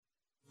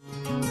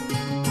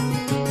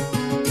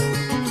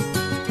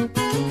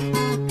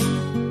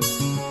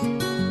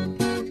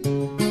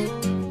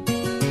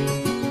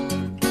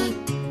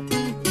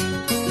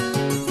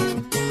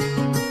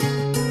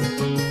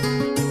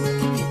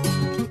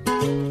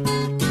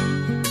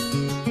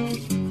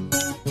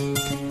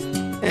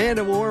And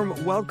a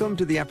warm welcome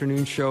to the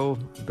afternoon show.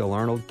 Bill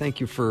Arnold,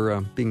 thank you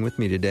for being with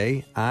me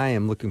today. I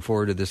am looking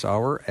forward to this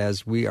hour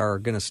as we are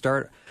going to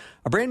start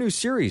a brand new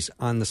series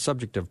on the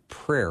subject of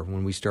prayer.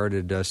 When we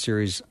started a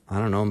series, I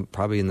don't know,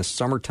 probably in the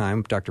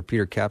summertime, Dr.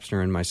 Peter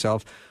Kapsner and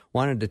myself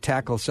wanted to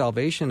tackle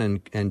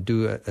salvation and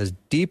do as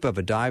deep of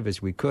a dive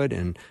as we could.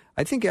 And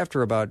I think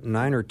after about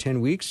 9 or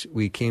 10 weeks,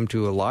 we came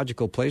to a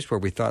logical place where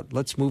we thought,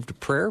 let's move to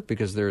prayer,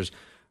 because there's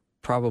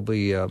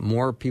probably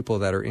more people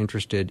that are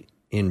interested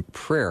in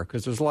prayer,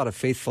 because there's a lot of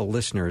faithful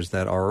listeners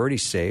that are already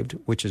saved,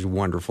 which is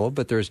wonderful.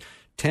 But there's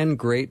 10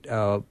 great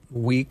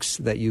weeks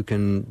that you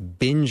can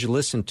binge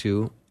listen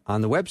to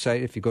on the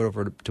website. If you go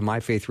over to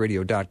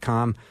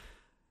myfaithradio.com,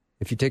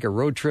 if you take a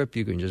road trip,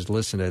 you can just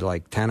listen to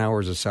like 10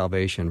 hours of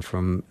salvation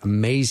from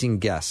amazing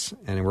guests.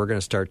 And we're going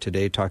to start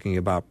today talking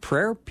about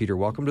prayer. Peter,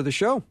 welcome to the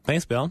show.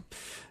 Thanks, Bill.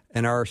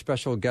 And our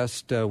special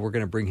guest, we're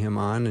going to bring him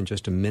on in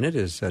just a minute,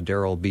 is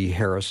Darrell B.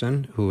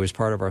 Harrison, who is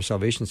part of our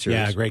Salvation series.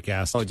 Yeah, great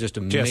guest. Oh, just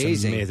amazing.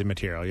 Just amazing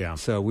material, yeah.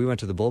 So we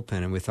went to the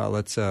bullpen, and we thought,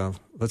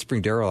 let's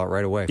bring Darrell out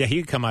right away. Yeah, he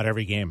could come out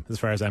every game, as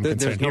far as I'm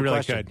concerned. No he really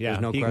question. could. Yeah,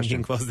 There's no he question.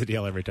 can close the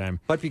deal every time.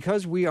 But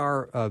because we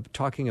are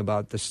talking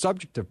about the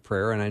subject of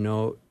prayer, and I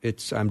know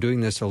I'm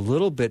doing this a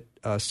little bit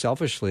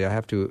selfishly, I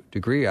have to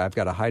agree, I've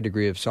got a high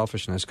degree of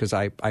selfishness, because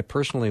I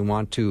personally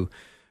want to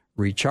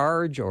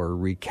recharge or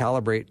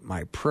recalibrate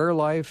my prayer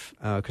life,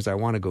 because I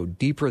want to go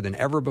deeper than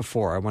ever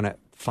before. I want to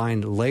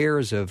find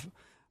layers of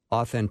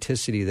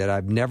authenticity that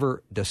I've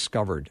never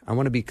discovered. I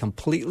want to be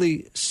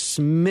completely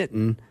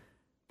smitten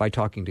by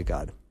talking to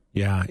God.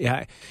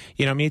 Yeah.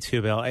 You know, me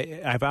too, Bill.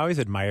 I've always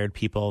admired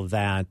people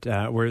that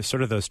were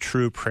sort of those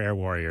true prayer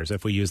warriors,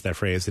 if we use that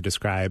phrase to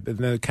describe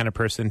the kind of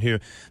person who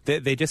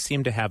they just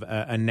seem to have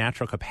a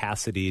natural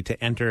capacity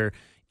to enter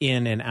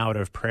in and out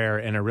of prayer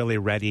in a really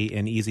ready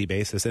and easy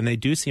basis. And they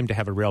do seem to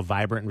have a real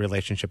vibrant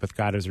relationship with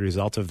God as a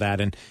result of that.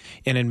 And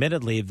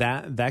admittedly,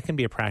 that can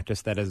be a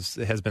practice that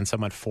has been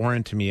somewhat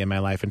foreign to me in my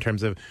life in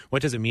terms of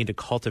what does it mean to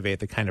cultivate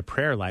the kind of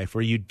prayer life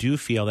where you do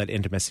feel that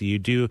intimacy, you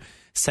do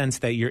sense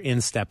that you're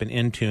in step and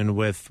in tune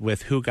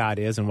with who God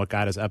is and what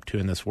God is up to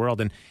in this world.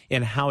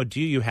 And how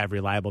do you have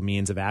reliable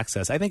means of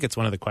access? I think it's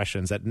one of the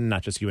questions that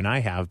not just you and I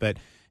have, but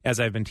as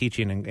I've been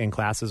teaching in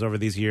classes over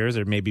these years,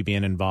 or maybe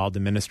being involved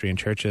in ministry in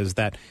churches,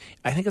 that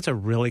I think it's a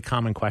really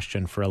common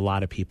question for a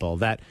lot of people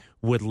that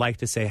would like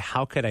to say,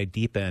 how could I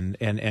deepen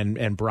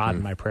and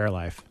broaden my prayer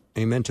life?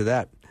 Amen to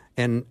that.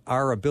 And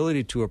our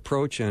ability to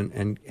approach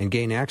and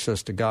gain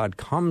access to God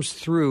comes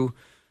through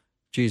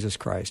Jesus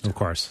Christ. Of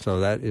course. So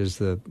that is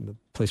the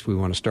place we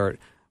want to start.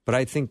 But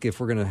I think if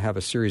we're going to have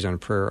a series on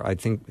prayer, I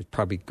think it's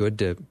probably good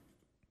to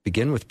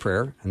begin with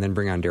prayer and then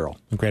bring on Darrell.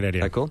 Great idea.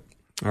 Is that cool?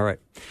 All right.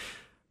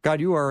 God,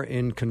 you are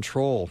in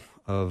control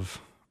of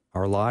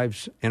our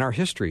lives and our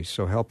history,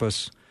 so help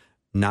us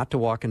not to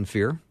walk in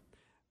fear.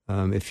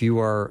 If you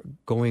are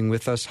going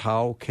with us,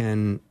 how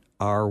can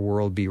our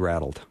world be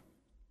rattled?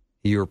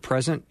 You're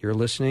present, you're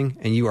listening,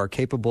 and you are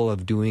capable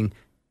of doing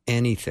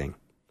anything.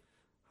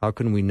 How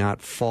can we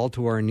not fall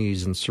to our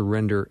knees in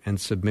surrender and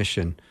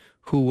submission?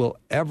 Who will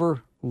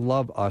ever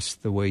love us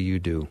the way you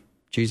do?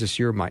 Jesus,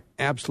 you're my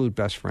absolute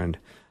best friend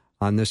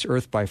on this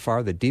earth, by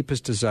far the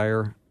deepest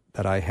desire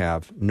that I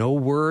have. No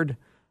word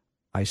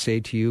I say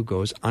to you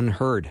goes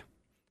unheard.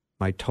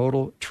 My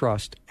total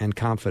trust and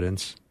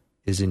confidence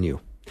is in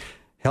you.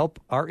 Help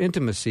our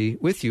intimacy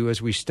with you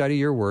as we study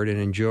your word and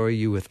enjoy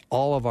you with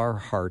all of our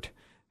heart.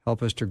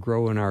 Help us to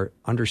grow in our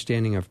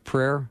understanding of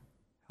prayer.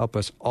 Help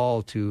us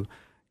all to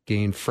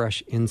gain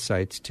fresh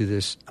insights to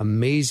this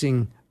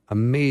amazing,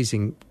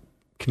 amazing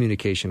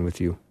communication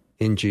with you.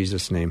 In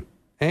Jesus' name,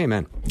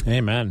 amen.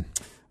 Amen.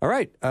 All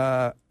right.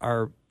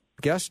 Our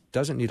guest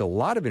doesn't need a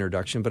lot of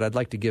introduction, but I'd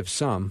like to give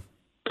some.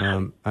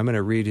 I'm going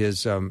to read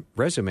his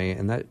resume,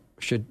 and that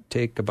should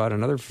take about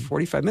another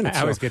 45 minutes.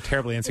 I always get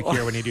terribly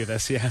insecure when you do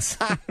this, yes.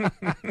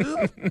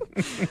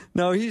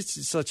 No,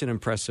 he's such an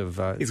impressive,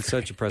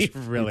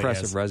 really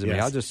impressive resume.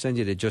 Yes. I'll just send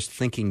you to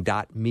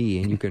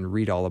justthinking.me, and you can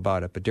read all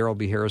about it. But Darrell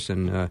B.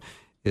 Harrison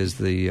is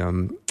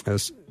the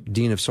as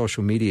Dean of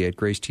Social Media at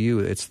Grace to You.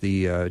 It's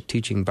the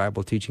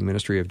Bible teaching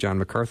ministry of John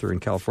MacArthur in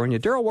California.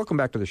 Darrell, welcome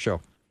back to the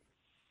show.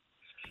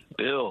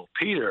 Bill,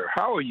 Peter,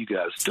 how are you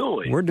guys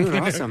doing? We're doing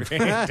awesome.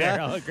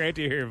 Darrell, great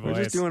to hear your voice.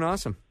 We're just doing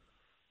awesome.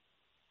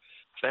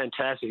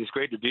 Fantastic. It's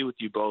great to be with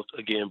you both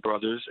again,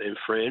 brothers and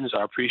friends.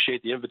 I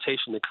appreciate the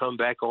invitation to come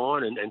back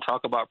on and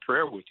talk about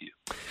prayer with you.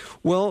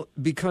 Well,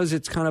 because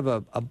it's kind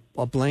of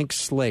a blank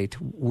slate,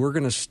 we're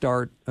going to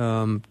start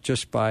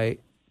just by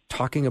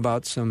talking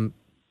about some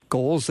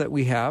goals that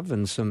we have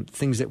and some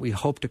things that we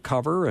hope to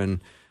cover.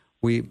 And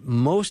we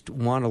most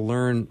want to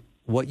learn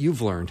what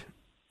you've learned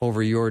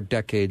over your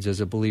decades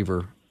as a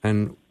believer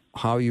and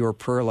how your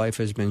prayer life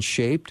has been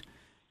shaped.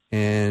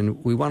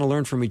 And we want to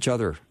learn from each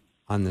other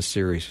on this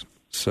series.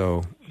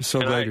 So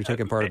glad you're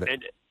taking part of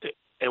it.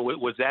 And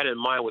with that in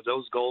mind, with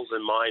those goals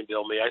in mind,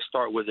 Bill, may I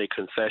start with a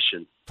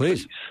confession?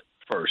 Please.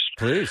 first.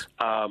 Please.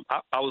 I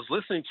was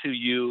listening to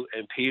you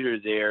and Peter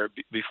there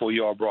before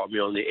you all brought me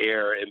on the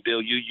air. And,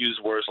 Bill, you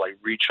used words like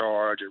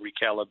recharge and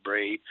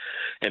recalibrate.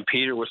 And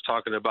Peter was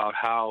talking about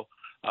how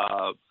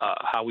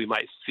we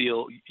might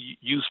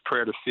use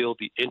prayer to feel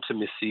the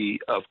intimacy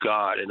of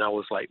God. And I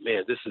was like,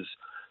 man, this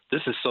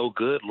is so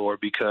good, Lord,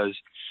 because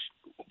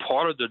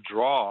part of the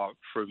draw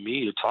for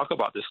me to talk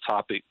about this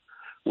topic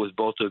with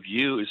both of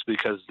you is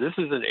because this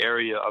is an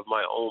area of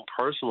my own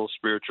personal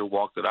spiritual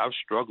walk that I've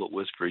struggled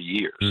with for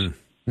years.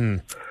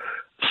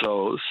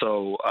 So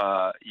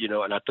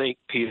and I think,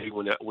 Peter,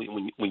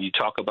 when you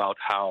talk about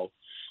how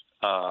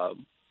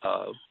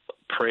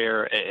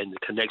prayer and the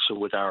connection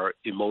with our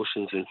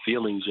emotions and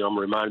feelings, I'm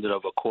reminded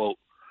of a quote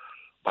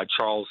by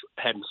Charles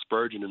Haddon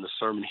Spurgeon in the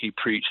sermon he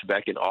preached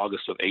back in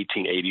August of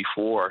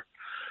 1884,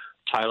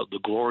 titled "The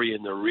Glory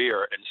in the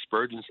Rear." And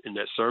Spurgeon in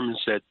that sermon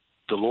said,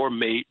 The Lord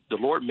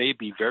may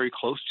be very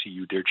close to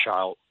you, dear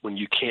child, when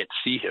you can't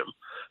see him,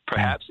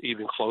 perhaps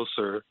even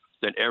closer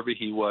than ever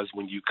he was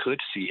when you could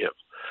see him.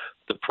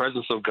 The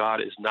presence of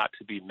God is not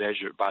to be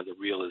measured by the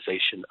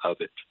realization of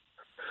it,"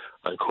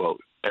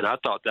 unquote. And I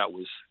thought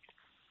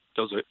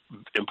those are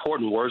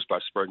important words by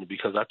Spurgeon,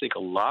 because I think a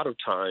lot of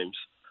times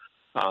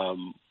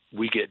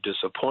we get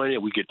disappointed,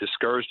 we get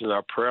discouraged in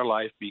our prayer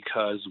life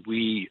because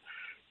we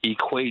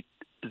equate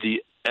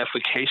the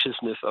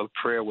efficaciousness of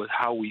prayer with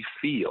how we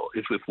feel.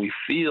 If we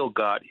feel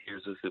God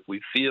hears us, if we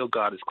feel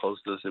God is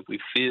close to us, if we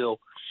feel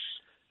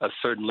a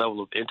certain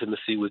level of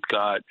intimacy with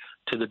God,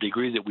 to the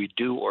degree that we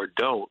do or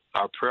don't,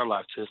 our prayer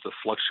life tends to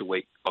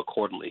fluctuate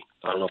accordingly.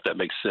 I don't know if that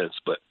makes sense,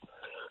 but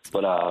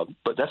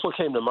that's what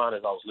came to mind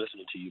as I was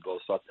listening to you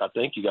both. So I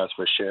thank you guys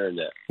for sharing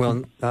that.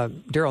 Well,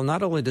 Darrell,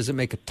 not only does it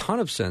make a ton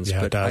of sense,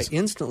 but I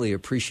instantly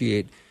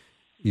appreciate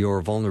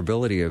your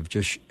vulnerability of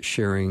just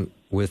sharing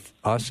with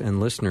us and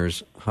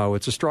listeners how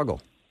it's a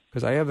struggle.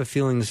 Because I have a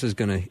feeling this is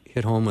going to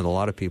hit home with a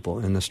lot of people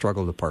in the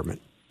struggle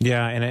department.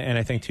 Yeah, and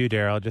I think too,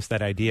 Darrell, just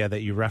that idea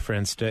that you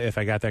referenced, if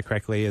I got that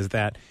correctly, is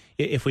that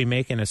if we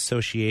make an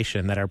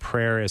association that our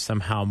prayer is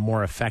somehow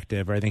more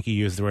effective, or I think you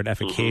used the word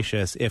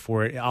efficacious, if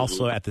we're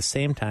also at the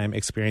same time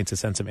experience a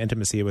sense of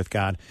intimacy with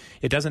God,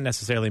 it doesn't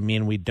necessarily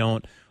mean we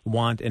don't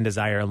want and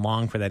desire and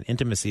long for that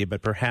intimacy,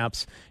 but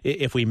perhaps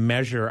if we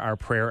measure our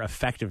prayer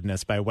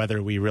effectiveness by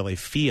whether we really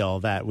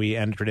feel that we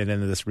entered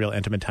into this real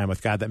intimate time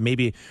with God, that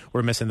maybe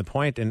we're missing the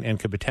point and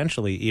could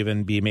potentially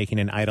even be making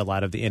an idol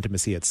out of the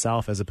intimacy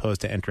itself as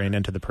opposed to entering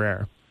into the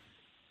prayer.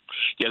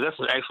 Yeah, that's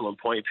an excellent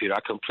point, Peter. I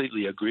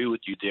completely agree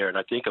with you there. And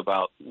I think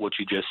about what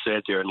you just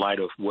said there in light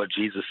of what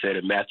Jesus said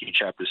in Matthew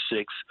chapter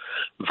 6,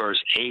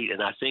 verse 8.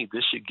 And I think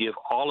this should give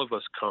all of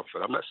us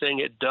comfort. I'm not saying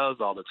it does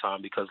all the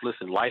time, because,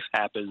 listen, life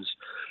happens.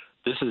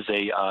 This is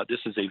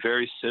a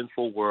very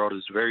sinful world.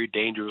 It's a very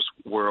dangerous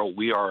world.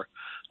 We are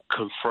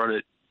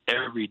confronted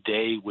every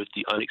day with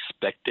the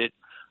unexpected.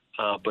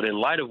 But in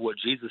light of what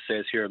Jesus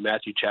says here in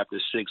Matthew chapter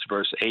 6,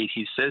 verse 8,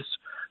 he says,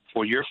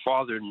 "For your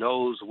Father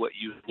knows what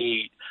you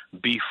need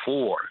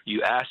before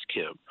you ask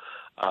him."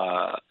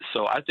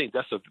 So I think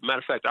that's a matter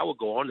of fact. I would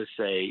go on to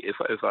say,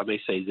 if I may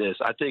say this,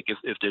 I think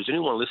if there's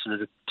anyone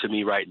listening to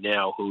me right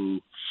now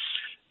who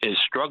is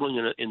struggling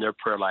in their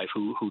prayer life,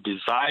 who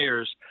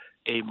desires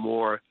a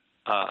more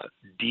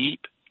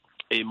deep,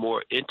 a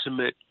more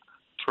intimate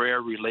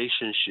prayer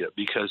relationship,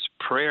 because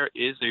prayer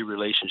is a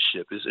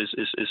relationship.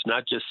 It's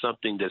not just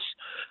something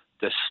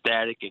that's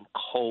static and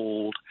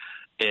cold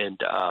and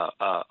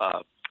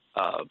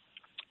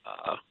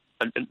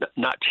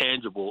not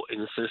tangible, in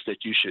the sense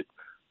that you should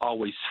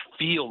always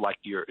feel like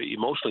you're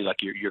emotionally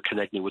like you're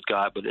connecting with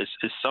God, but it's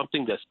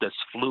something that's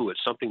fluid,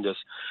 something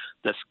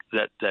that's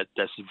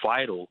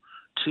vital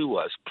to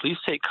us. Please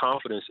take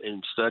confidence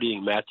in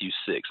studying Matthew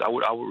 6. I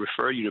would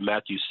refer you to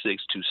Matthew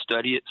 6 to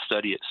study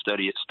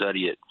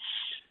it,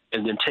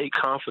 and then take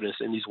confidence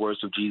in these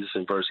words of Jesus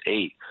in verse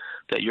 8,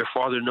 that your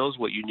Father knows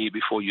what you need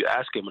before you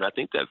ask him. And I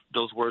think that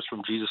those words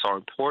from Jesus are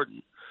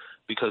important,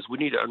 because we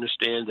need to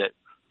understand that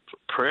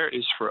prayer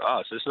is for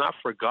us. It's not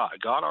for God.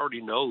 God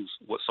already knows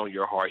what's on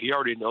your heart. He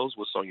already knows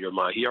what's on your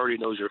mind. He already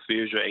knows your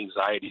fears, your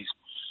anxieties.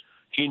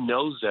 He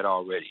knows that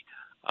already.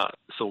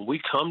 So when we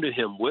come to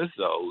him with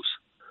those,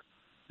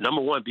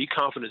 number one, be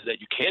confident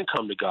that you can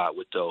come to God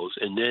with those.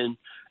 And then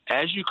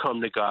as you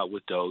come to God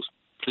with those,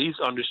 please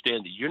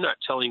understand that you're not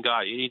telling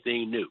God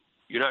anything new.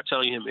 You're not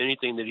telling him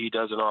anything that he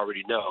doesn't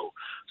already know.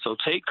 So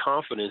take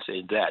confidence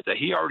in that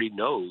he already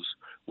knows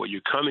what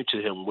you're coming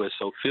to him with.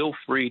 So feel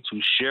free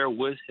to share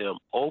with him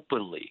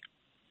openly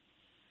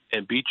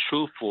and be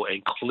truthful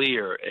and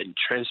clear and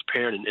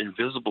transparent and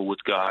visible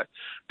with God,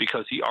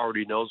 because he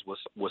already knows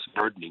what's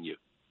burdening you.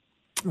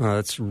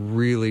 That's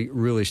really,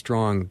 really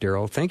strong,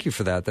 Darrell. Thank you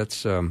for that.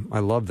 That's I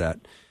love that.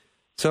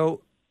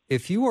 So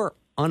if you are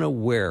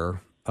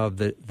unaware of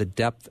the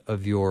depth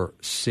of your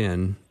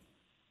sin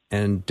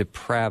and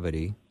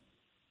depravity,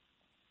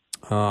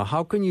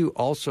 how can you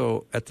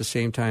also at the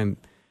same time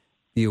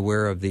be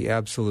aware of the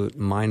absolute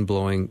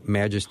mind-blowing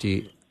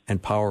majesty and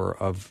power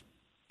of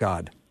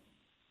God?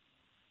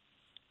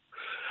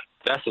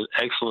 That's an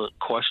excellent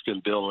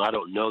question, Bill, and I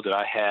don't know that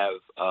I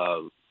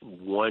have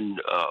one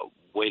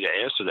way to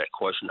answer that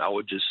question, I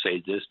would just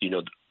say this,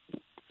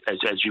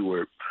 as you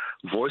were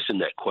voicing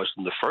that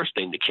question, the first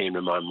thing that came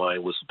to my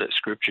mind was that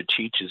Scripture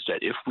teaches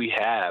that if we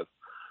have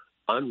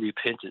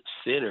unrepentant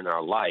sin in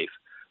our life,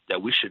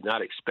 that we should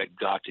not expect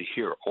God to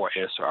hear or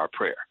answer our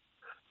prayer.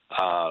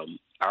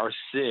 Our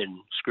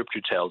sin,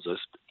 Scripture tells us,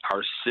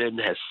 our sin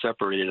has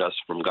separated us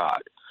from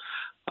God.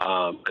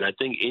 And I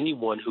think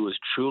anyone who is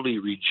truly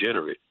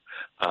regenerate,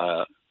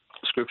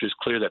 Scripture is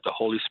clear that the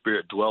Holy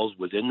Spirit dwells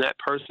within that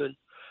person.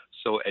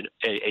 So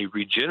a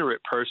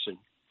regenerate person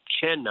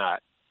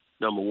cannot,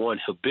 number one,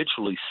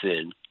 habitually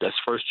sin. That's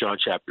 1 John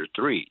chapter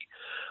 3,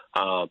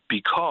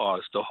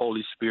 because the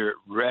Holy Spirit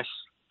rests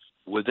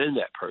within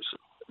that person,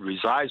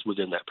 resides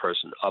within that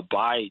person,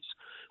 abides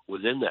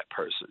within that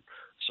person.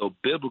 So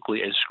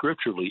biblically and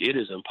scripturally, it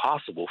is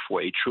impossible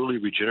for a truly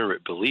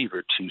regenerate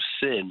believer to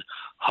sin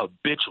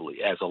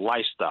habitually as a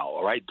lifestyle,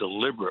 all right,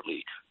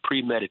 deliberately,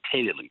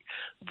 premeditatedly.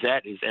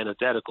 That is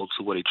antithetical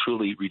to what a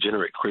truly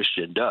regenerate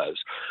Christian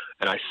does.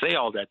 And I say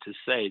all that to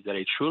say that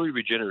a truly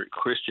regenerate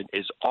Christian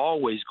is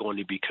always going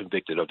to be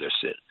convicted of their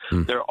sin.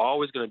 They're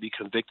always going to be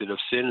convicted of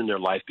sin in their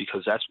life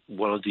because that's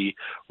one of the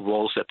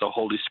roles that the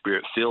Holy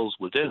Spirit fills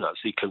within us.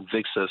 He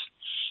convicts us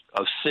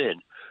of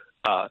sin.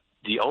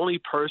 The only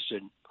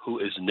person who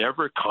is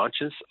never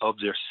conscious of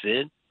their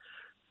sin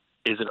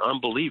is an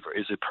unbeliever,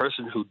 is a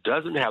person who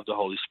doesn't have the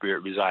Holy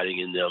Spirit residing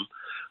in them.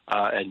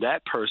 And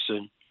that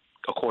person,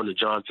 according to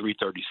John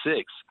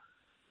 3:36,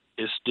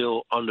 is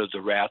still under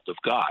the wrath of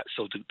God.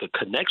 So the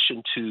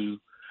connection to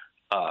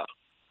our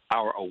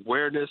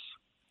awareness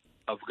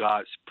of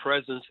God's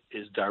presence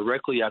is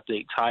directly, I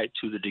think, tied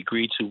to the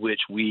degree to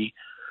which we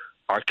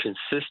are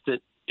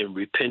consistent in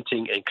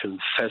repenting and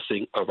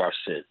confessing of our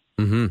sin.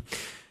 Mm-hmm.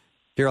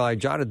 Darrell, I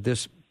jotted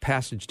this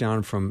passage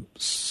down from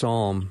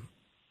Psalm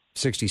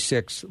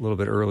 66 a little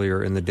bit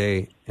earlier in the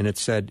day, and it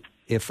said,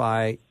 if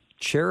I had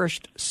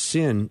cherished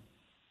sin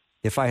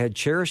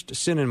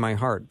in my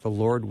heart, the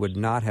Lord would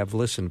not have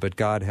listened, but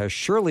God has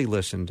surely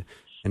listened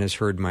and has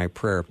heard my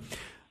prayer.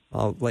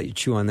 I'll let you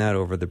chew on that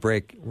over the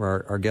break.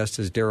 Our guest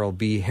is Darrell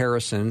B.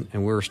 Harrison,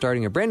 and we're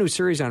starting a brand new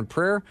series on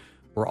prayer.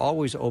 We're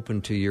always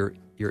open to your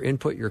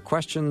input, your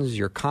questions,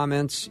 your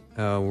comments.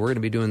 We're going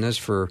to be doing this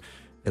for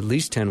at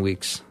least 10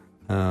 weeks.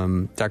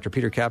 Dr.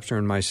 Peter Kapsner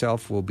and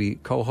myself will be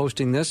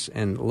co-hosting this,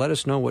 and let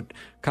us know what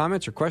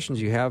comments or questions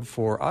you have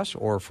for us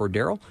or for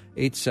Darrell.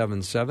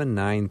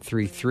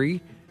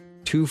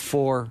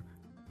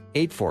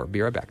 877-933-2484.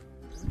 Be right back.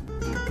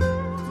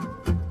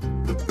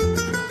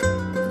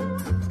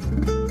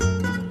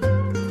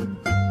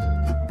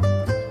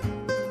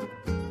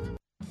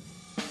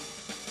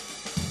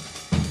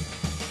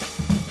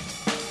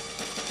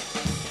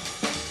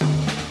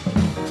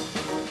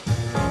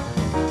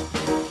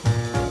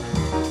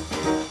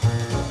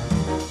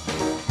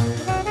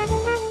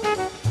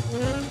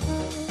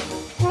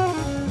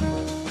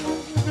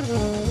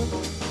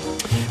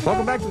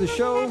 Welcome back to the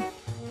show.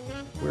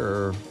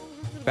 We're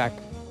back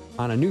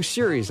on a new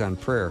series on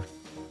prayer.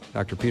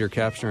 Dr. Peter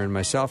Kapsner and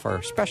myself,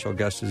 our special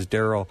guest is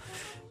Darrell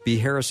B.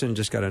 Harrison.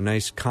 Just got a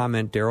nice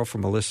comment, Darrell,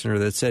 from a listener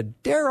that said,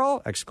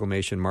 Darrell! ! I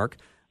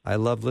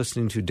love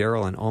listening to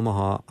Darrell in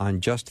Omaha on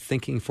Just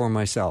Thinking for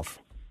Myself.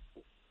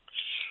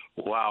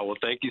 Wow. Well,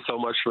 thank you so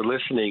much for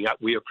listening.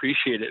 We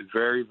appreciate it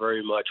very,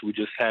 very much. We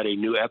just had a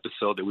new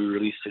episode that we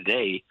released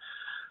today,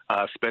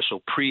 a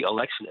special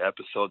pre-election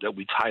episode that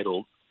we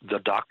titled The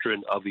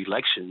Doctrine of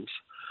Elections.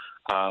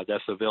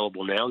 That's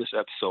available now. This is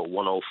episode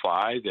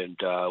 105, and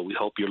we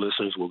hope your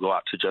listeners will go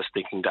out to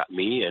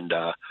justthinking.me and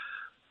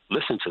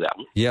listen to that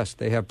one. Yes,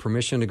 they have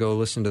permission to go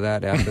listen to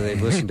that after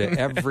they've listened to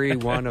every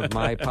one of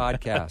my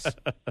podcasts.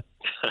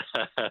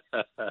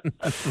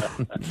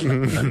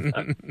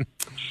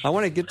 I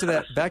want to get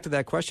to back to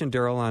that question,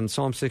 Darrell, on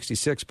Psalm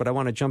 66, but I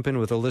want to jump in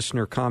with a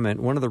listener comment.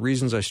 One of the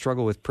reasons I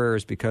struggle with prayer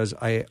is because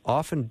I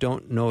often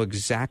don't know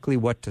exactly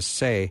what to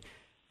say,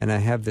 and I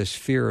have this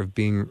fear of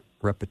being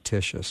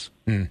repetitious.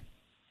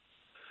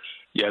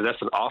 Yeah,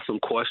 that's an awesome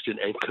question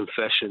and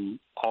confession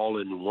all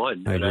in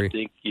one. I agree. I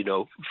think,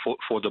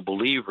 for the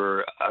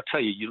believer, I'll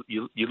tell you,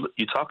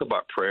 you talk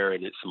about prayer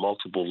and its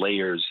multiple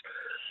layers,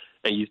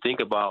 and you think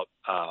about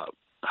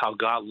how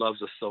God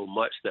loves us so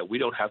much that we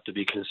don't have to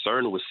be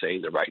concerned with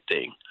saying the right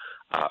thing,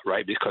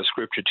 right? Because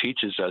Scripture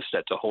teaches us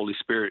that the Holy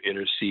Spirit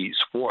intercedes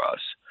for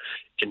us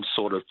and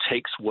sort of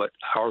takes what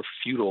our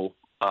futile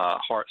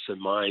hearts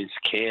and minds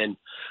can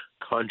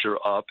conjure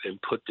up and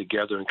put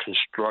together and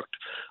construct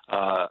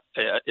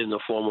in the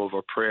form of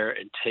a prayer,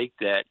 and take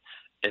that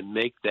and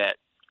make that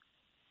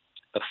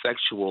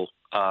effectual,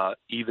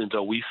 even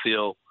though we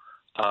feel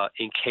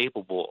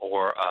incapable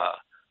or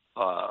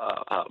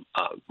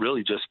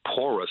really just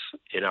porous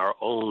in our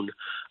own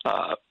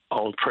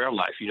prayer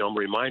life. I'm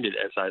reminded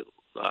as I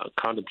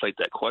contemplate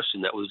that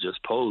question that was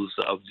just posed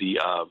of the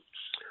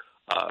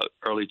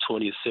early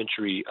 20th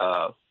century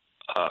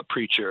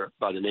preacher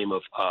by the name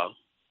of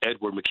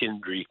Edward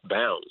McKendry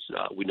Bounds.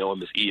 We know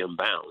him as E.M.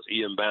 Bounds.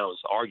 E.M.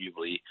 Bounds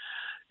arguably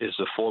is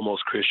the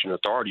foremost Christian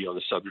authority on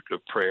the subject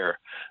of prayer.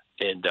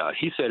 And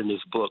he said in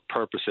his book,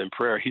 Purpose in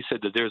Prayer, he said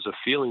that there's a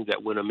feeling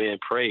that when a man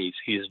prays,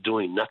 he is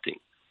doing nothing.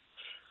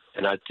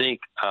 And I think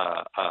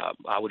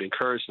I would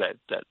encourage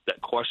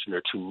that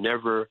questioner to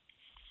never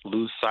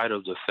lose sight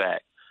of the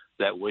fact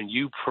that when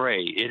you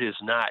pray, it is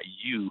not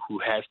you who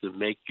has to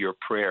make your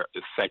prayer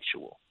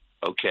effectual.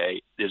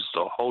 Okay, it's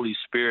the Holy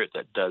Spirit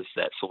that does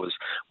that. So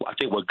I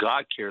think what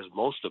God cares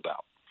most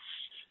about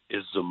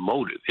is the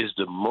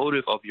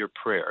motive of your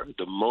prayer,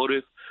 the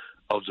motive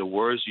of the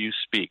words you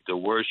speak, the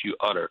words you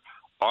utter.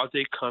 Are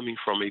they coming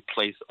from a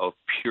place of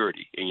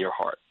purity in your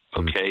heart?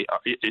 Okay,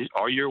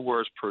 are your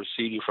words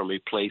proceeding from a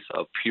place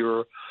of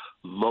pure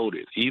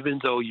motive? Even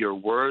though your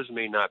words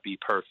may not be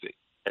perfect,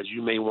 as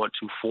you may want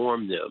to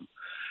form them,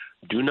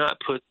 do not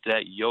put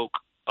that yoke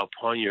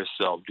upon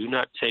yourself. Do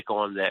not take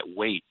on that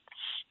weight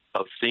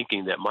of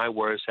thinking that my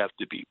words have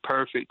to be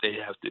perfect. They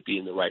have to be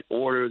in the right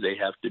order. They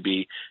have to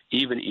be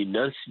even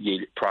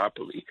enunciated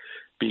properly,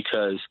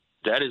 because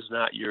that is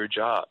not your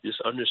job.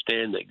 Just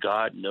understand that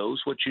God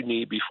knows what you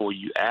need before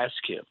you ask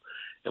him.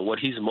 And what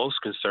he's most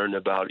concerned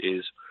about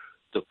is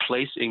the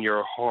place in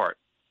your heart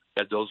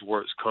that those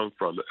words come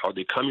from. Are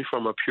they coming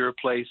from a pure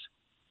place?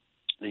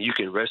 Then you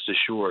can rest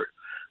assured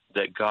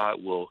that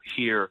God will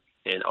hear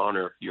and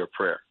honor your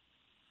prayer.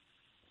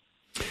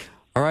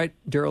 All right,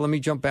 Darrell, let me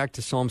jump back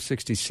to Psalm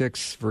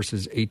 66,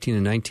 verses 18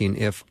 and 19.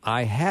 If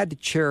I had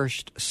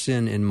cherished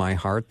sin in my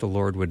heart, the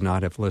Lord would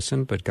not have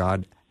listened, but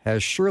God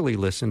has surely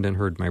listened and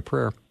heard my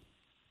prayer.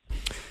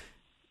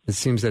 It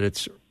seems that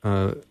it's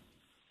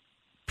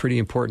pretty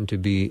important to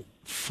be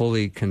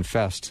fully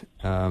confessed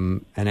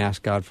and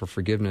ask God for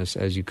forgiveness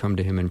as you come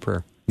to him in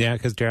prayer. Yeah,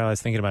 because Darrell, I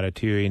was thinking about it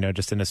too,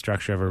 just in the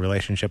structure of a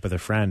relationship with a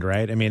friend,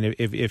 right? I mean,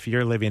 if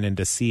you're living in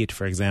deceit,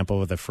 for example,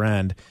 with a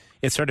friend,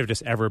 it's sort of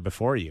just ever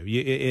before you.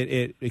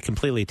 It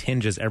completely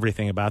tinges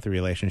everything about the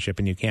relationship,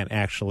 and you can't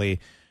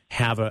actually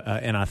have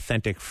an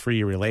authentic,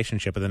 free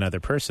relationship with another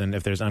person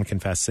if there's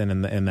unconfessed sin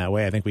in that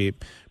way. I think we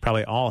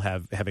probably all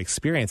have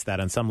experienced that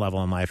on some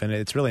level in life, and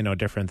it's really no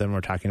different than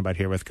we're talking about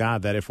here with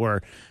God, that if we're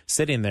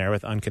sitting there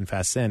with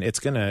unconfessed sin, it's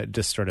going to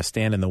just sort of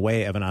stand in the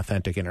way of an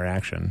authentic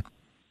interaction.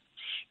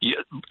 Yeah,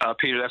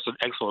 Peter, that's an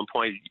excellent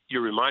point.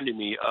 You reminded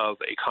me of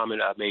a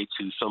comment I made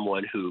to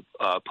someone who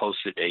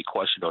posted a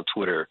question on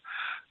Twitter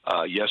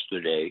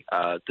yesterday.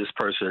 This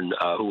person,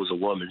 who was a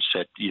woman,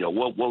 said,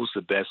 what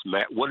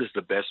is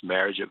the best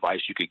marriage advice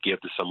you could give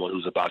to someone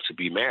who's about to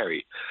be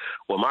married?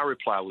 Well, my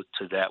reply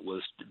to that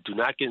was, do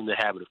not get in the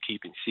habit of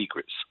keeping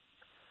secrets.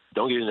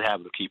 Don't get in the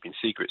habit of keeping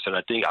secrets. And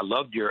I think I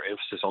loved your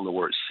emphasis on the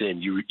word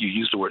sin. You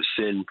used the word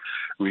sin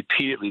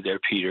repeatedly there,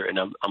 Peter. And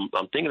I'm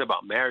thinking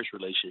about marriage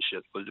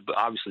relationships, but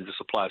obviously this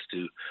applies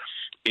to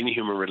any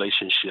human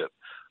relationship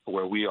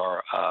where we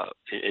are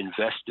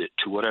invested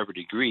to whatever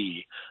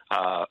degree.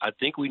 I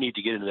think we need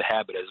to get into the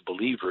habit as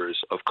believers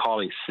of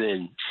calling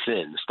sin.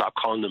 Stop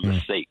calling them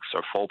mistakes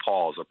or faux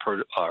pas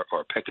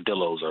or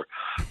peccadillos or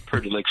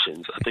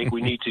predilections. I think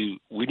we need to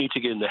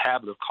get in the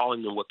habit of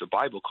calling them what the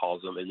Bible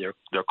calls them, and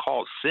they're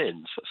called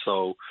sins.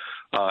 So,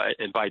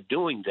 and by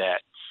doing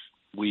that,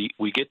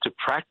 we get to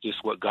practice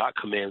what God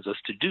commands us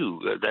to do.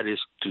 That is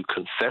to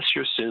confess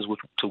your sins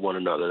to one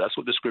another. That's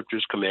what the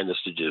Scriptures command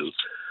us to do.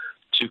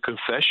 To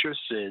confess your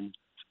sins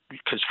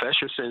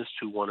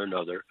to one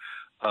another,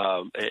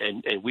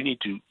 and we need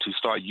to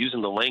start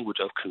using the language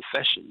of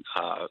confession.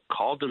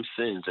 Call them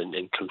sins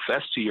and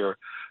confess to your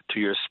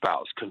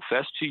spouse,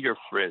 confess to your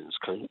friends,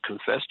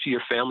 confess to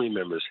your family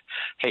members.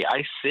 Hey,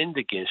 I sinned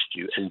against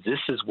you, and this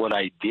is what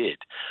I did.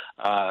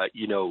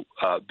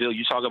 Bill,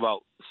 you talk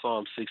about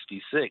Psalm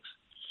 66.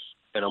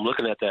 And I'm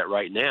looking at that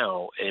right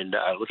now, and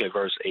I look at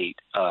verse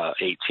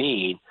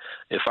 18.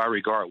 If I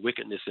regard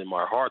wickedness in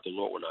my heart, the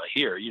Lord will not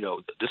hear.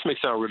 This may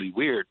sound really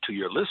weird to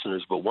your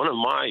listeners, but one of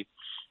my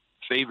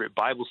favorite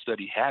Bible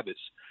study habits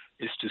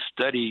is to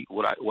study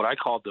what I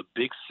call the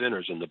big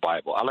sinners in the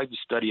Bible. I like to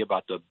study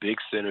about the big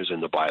sinners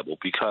in the Bible,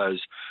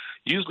 because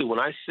usually when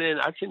I sin,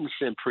 I tend to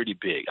sin pretty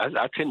big.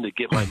 I tend to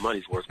get my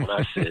money's worth when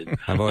I sin.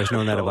 I've always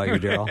known that about you,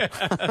 Darrell.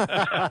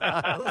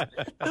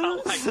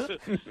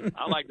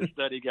 I like to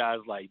study guys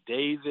like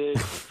David,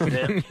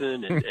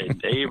 Samson,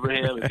 and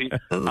Abraham.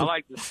 I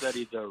like to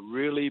study the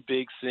really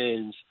big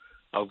sins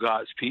of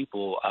God's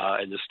people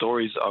and the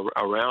stories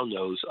around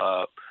those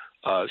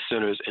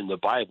sinners in the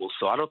Bible.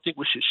 So I don't think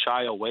we should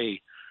shy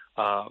away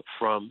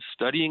from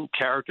studying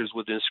characters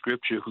within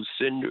Scripture who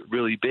sinned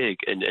really big,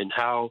 and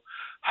how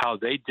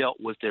they dealt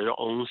with their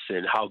own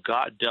sin, how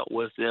God dealt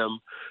with them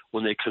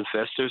when they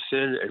confessed their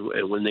sin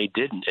and when they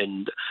didn't.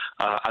 And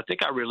I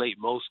think I relate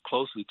most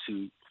closely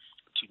to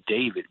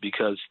David,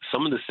 because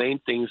some of the same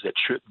things that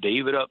tripped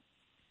David up,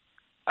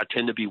 I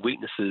tend to be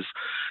weaknesses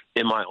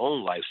in my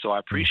own life. So I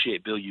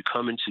appreciate, Bill, you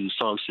come into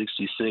Psalm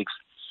 66,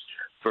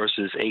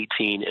 verses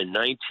 18 and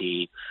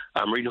 19.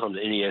 I'm reading from the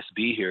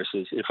NASB here. It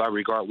says, if I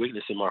regard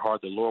weakness in my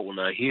heart, the Lord will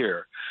not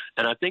hear.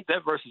 And I think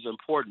that verse is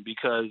important,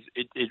 because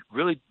it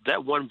really,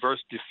 that one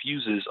verse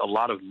diffuses a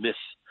lot of myths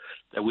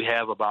that we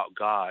have about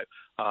God,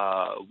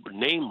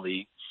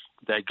 namely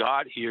that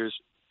God hears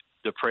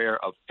the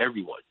prayer of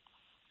everyone.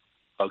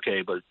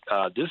 Okay, but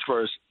this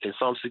verse in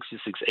Psalm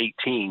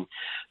 66:18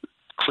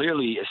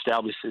 clearly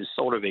establishes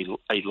sort of a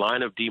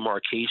line of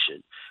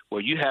demarcation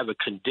where you have a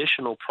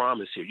conditional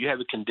promise here. You have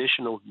a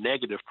conditional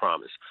negative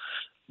promise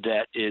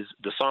that is,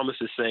 the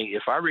psalmist is saying,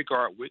 if I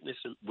regard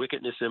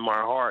wickedness in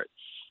my heart,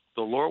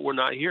 the Lord will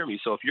not hear me.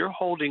 So if you're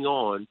holding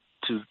on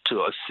to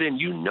a sin,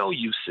 you know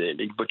you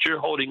sinned, but you're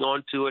holding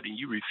on to it and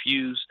you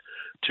refuse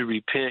to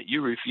repent,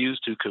 you refuse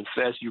to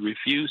confess, you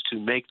refuse to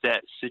make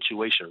that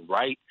situation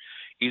right,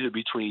 either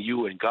between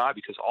you and God,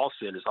 because all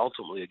sin is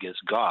ultimately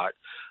against God,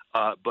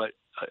 but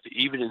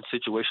even in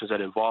situations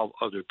that involve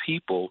other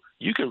people,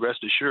 you can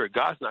rest assured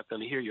God's not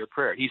going to hear your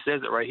prayer. He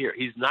says it right here.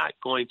 He's not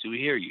going to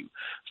hear you.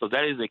 So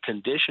that is a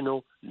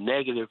conditional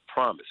negative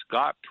promise.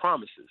 God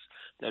promises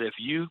that if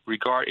you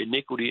regard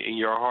iniquity in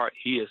your heart,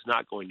 he is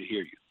not going to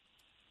hear you.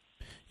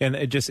 And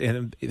it's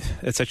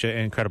such an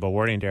incredible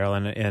wording, Darrell.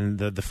 And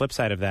the flip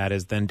side of that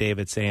is then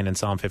David saying in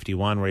Psalm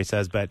 51 where he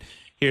says, but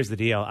here's the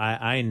deal.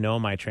 I know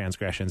my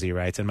transgressions, he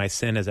writes, and my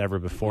sin is ever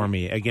before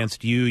me.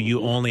 Against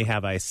you only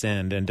have I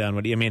sinned and done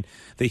what I mean,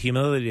 the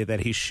humility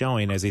that he's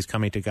showing as he's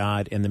coming to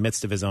God in the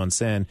midst of his own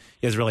sin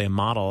is really a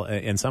model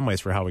in some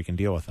ways for how we can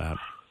deal with that.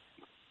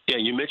 Yeah,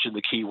 you mentioned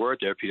the key word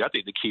there, Peter. I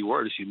think the key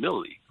word is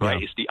humility, right?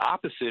 Yeah. It's the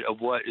opposite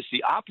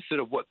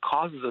of what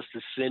causes us to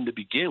sin to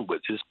begin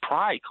with. Is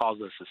pride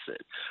causes us to sin.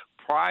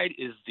 Pride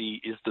is the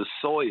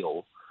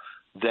soil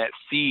that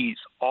feeds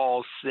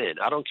all sin.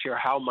 I don't care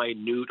how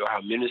minute or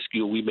how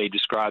minuscule we may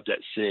describe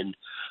that sin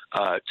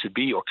to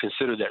be or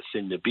consider that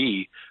sin to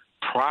be.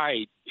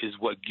 Pride is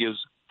what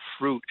gives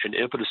fruit and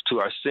impetus to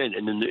our sin.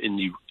 And in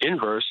the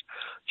inverse,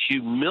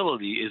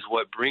 humility is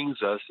what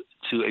brings us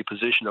to a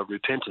position of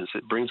repentance.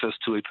 It brings us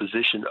to a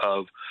position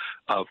of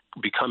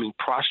becoming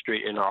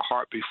prostrate in our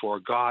heart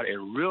before God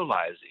and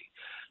realizing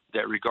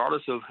that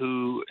regardless of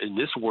who in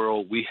this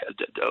world was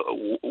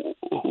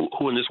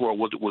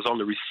on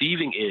the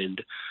receiving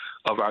end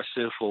of our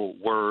sinful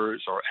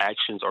words or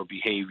actions or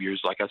behaviors,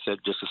 like I said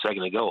just a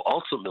second ago,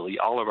 ultimately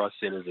all of our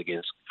sin is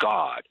against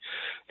God,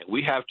 and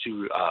we have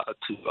to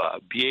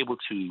be able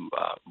to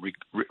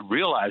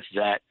realize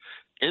that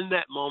in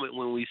that moment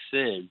when we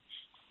sin,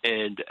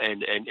 and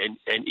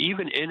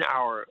even in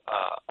our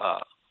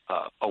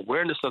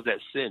awareness of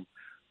that sin,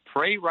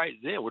 pray right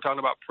then. We're talking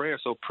about prayer,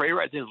 so pray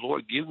right then.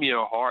 Lord, give me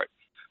a heart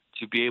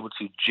to be able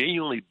to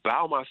genuinely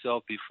bow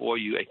myself before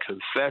you and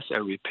confess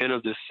and repent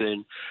of this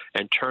sin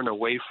and turn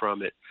away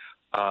from it,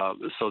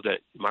 so that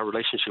my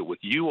relationship with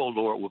you, O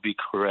Lord, will be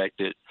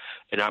corrected,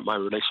 and my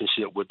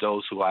relationship with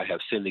those who I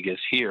have sinned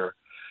against here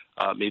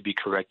may be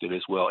corrected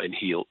as well and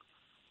healed.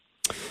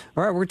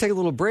 All right, we're going to take a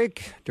little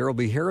break. Darrell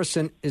B.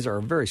 Harrison is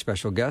our very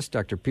special guest.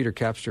 Dr. Peter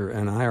Kapster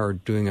and I are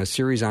doing a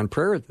series on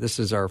prayer. This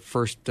is our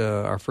first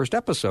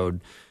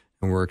episode,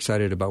 and we're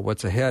excited about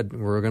what's ahead.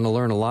 We're going to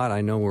learn a lot.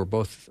 I know we're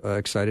both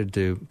excited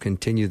to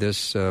continue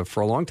this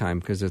for a long time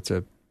because it's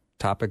a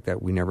topic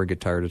that we never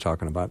get tired of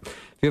talking about.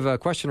 If you have a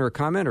question or a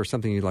comment or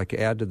something you'd like to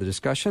add to the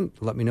discussion,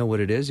 let me know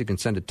what it is. You can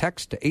send a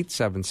text to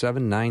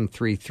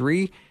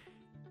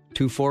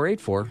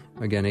 877-933-2484.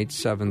 Again,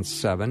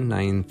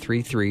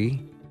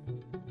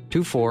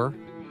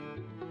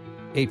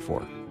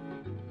 877-933-2484.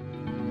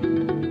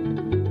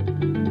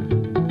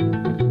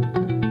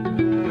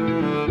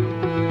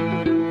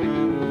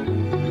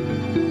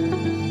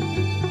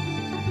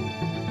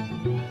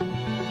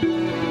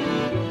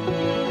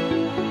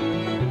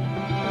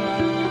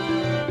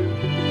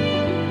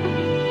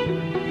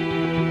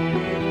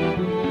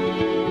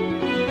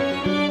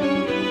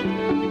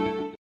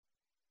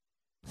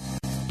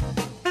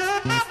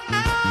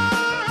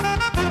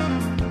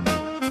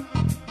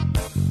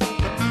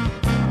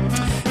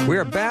 We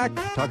are back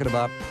talking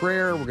about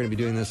prayer. We're going to be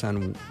doing this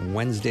on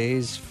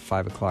Wednesdays,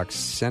 5 o'clock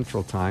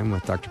Central Time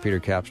with Dr. Peter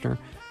Kapster.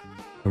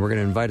 And we're going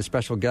to invite a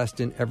special guest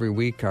in every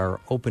week.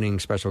 Our opening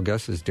special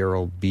guest is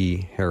Darrell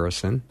B.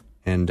 Harrison.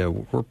 And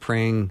we're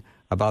praying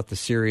about the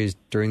series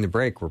during the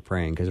break. We're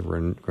praying because we're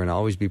going to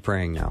always be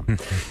praying now.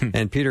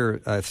 And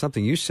Peter,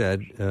 something you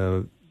said,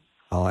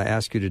 I'll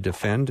ask you to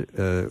defend.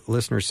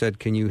 Listener said,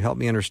 can you help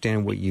me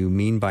understand what you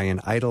mean by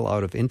an idol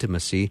out of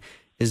intimacy?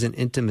 Isn't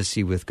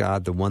intimacy with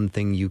God the one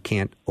thing you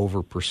can't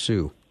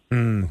over-pursue?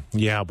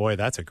 Yeah, boy,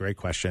 that's a great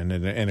question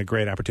and a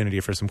great opportunity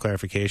for some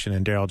clarification.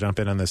 And Darrell, jump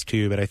in on this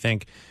too. But I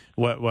think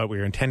what we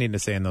were intending to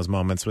say in those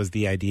moments was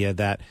the idea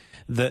that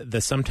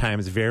the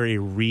sometimes very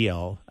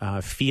real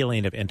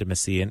feeling of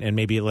intimacy, and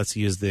maybe let's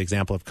use the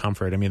example of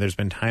comfort. I mean, there's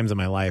been times in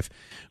my life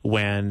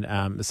when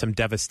some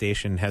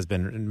devastation has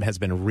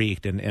been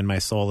wreaked, and my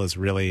soul is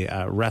really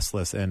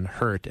restless and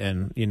hurt,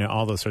 and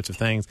all those sorts of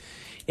things.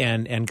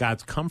 And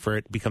God's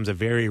comfort becomes a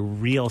very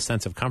real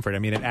sense of comfort. I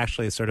mean, it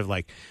actually is sort of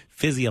like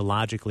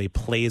physiologically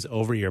plays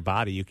over your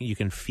body. You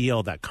can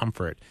feel that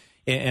comfort.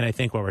 And I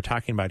think what we're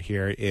talking about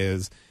here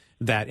is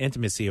that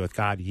intimacy with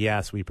God.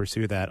 Yes, we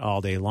pursue that all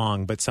day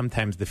long, but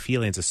sometimes the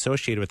feelings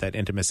associated with that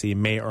intimacy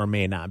may or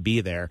may not be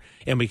there.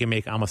 And we can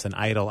make almost an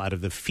idol out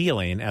of the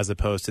feeling as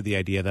opposed to the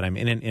idea that I'm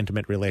in an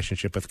intimate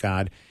relationship with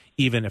God,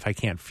 even if I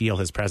can't feel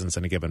his presence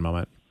in a given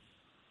moment.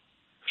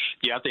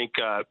 Yeah, I think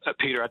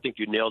Peter, I think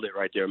you nailed it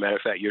right there. Matter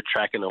of fact, you're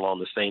tracking along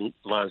the same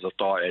lines of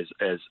thought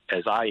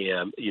as I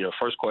am.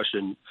 First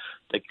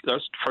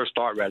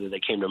thought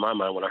that came to my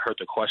mind when I heard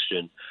the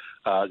question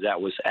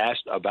that was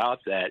asked about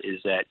that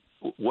is that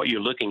what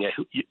you're looking at.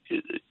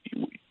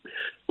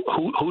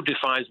 Who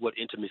defines what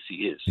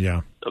intimacy is?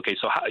 Yeah. Okay,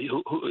 so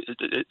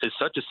it's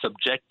such a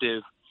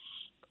subjective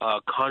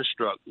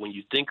construct when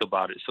you think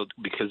about it. So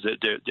because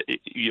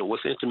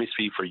what's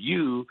intimacy for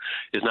you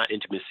is not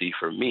intimacy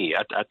for me.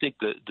 I think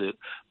the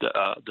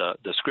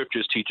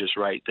scriptures teach us,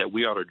 right, that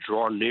we ought to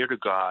draw near to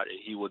God and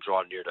He will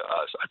draw near to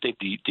us. I think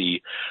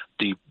the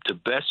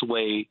best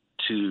way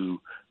to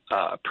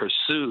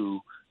pursue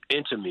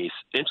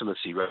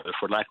intimacy, rather,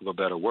 for lack of a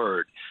better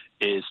word,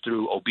 is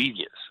through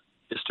obedience.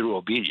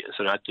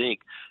 And I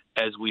think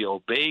as we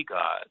obey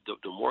God,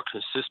 the more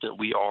consistent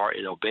we are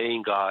in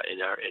obeying God and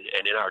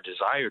in our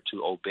desire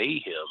to obey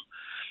Him,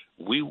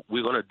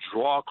 we're going to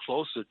draw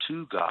closer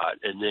to God,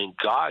 and then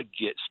God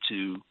gets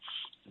to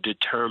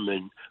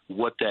determine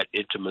what that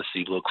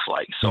intimacy looks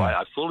like. So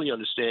I fully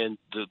understand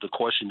the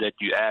question that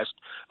you asked.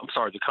 I'm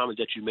sorry, the comment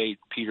that you made,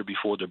 Peter,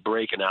 before the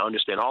break, and I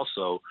understand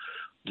also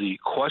the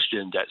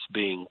question that's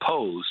being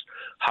posed.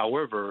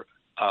 However,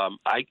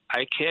 I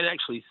can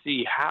actually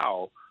see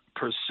how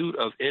pursuit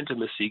of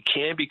intimacy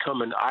can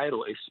become an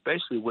idol,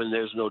 especially when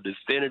there's no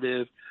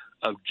definitive,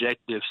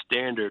 objective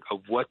standard of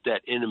what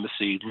that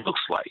intimacy looks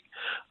like.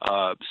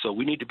 So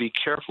we need to be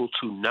careful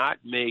to not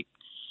make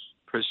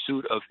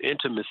pursuit of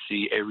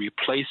intimacy a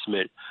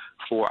replacement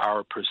for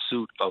our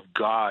pursuit of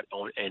God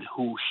and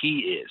who He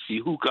is. See,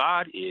 who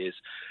God is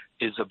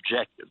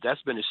objective.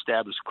 That's been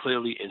established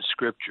clearly in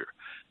Scripture.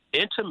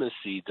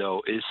 Intimacy,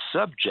 though, is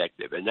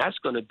subjective, and that's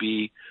going to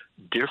be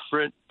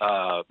different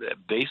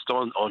based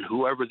on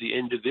whoever the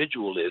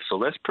individual is. So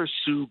let's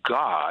pursue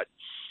God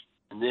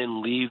and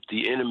then leave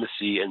the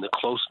intimacy and the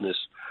closeness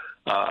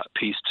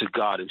piece to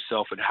God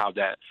Himself and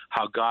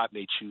how God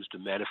may choose to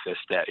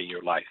manifest that in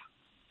your life.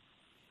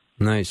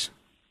 Nice.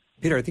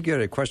 Peter, I think you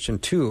had a question,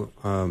 too,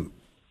 and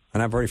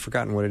I've already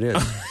forgotten what it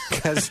is.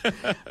 Because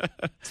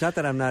it's not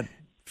that I'm not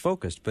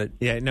focused, but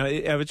yeah, no,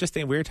 I was just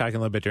thinking, we were talking a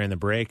little bit during the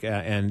break,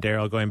 and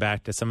Darrell, going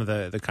back to some of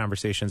the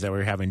conversations that we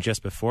were having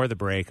just before the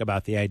break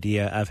about the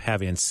idea of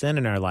having sin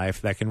in our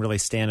life that can really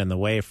stand in the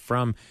way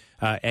from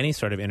any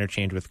sort of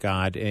interchange with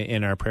God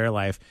in our prayer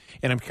life.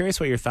 And I'm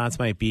curious what your thoughts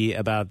might be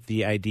about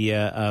the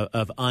idea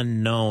of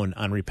unknown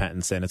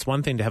unrepentant sin. It's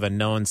one thing to have a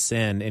known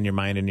sin in your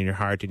mind and in your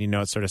heart, and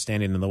it's sort of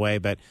standing in the way,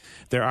 but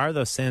there are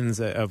those sins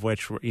of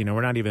which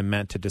we're not even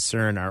meant to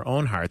discern our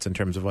own hearts in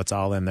terms of what's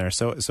all in there.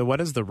 So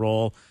what is the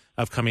role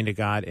of coming to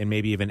God and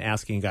maybe even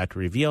asking God to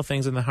reveal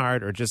things in the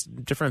heart, or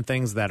just different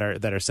things that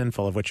are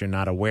sinful of which you're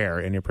not aware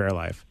in your prayer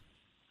life?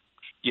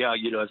 Yeah,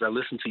 as I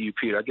listened to you,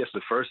 Peter, I guess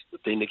the first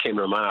thing that came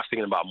to my mind, I was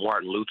thinking about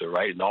Martin Luther,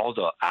 right, and all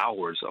the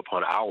hours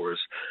upon hours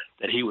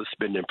that he would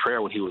spend in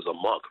prayer when he was a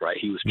monk, right?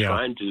 He was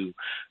trying to,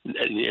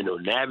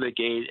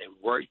 navigate and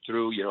work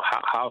through,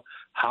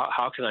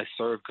 how can I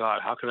serve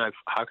God? How can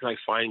I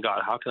find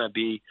God? How can I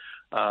be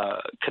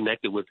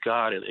connected with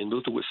God? And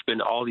Luther would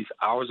spend all these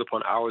hours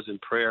upon hours in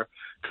prayer,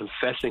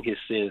 confessing his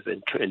sins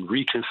and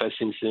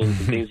reconfessing sins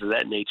and things of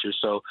that nature.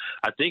 So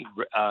I think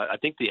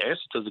the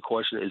answer to the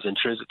question is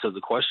intrinsic to the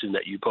question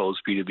that you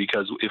posed, Peter,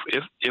 because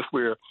if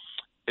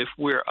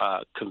we're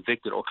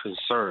convicted or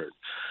concerned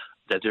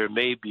that there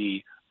may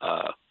be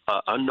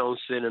unknown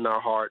sin in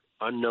our heart,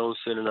 unknown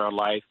sin in our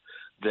life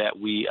that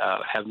we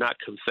have not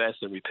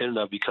confessed and repented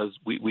of because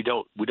we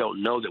don't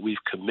know that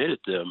we've committed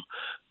them,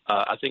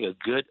 I think a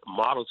good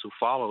model to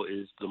follow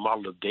is the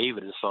model of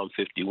David in Psalm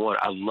 51.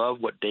 I love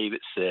what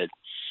David said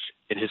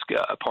in his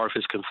part of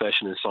his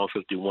confession in Psalm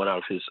 51 out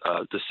of his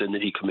the sin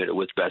that he committed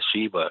with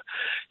Bathsheba.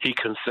 He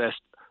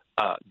confessed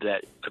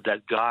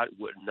that God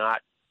would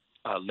not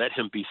let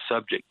him be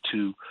subject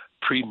to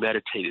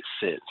premeditated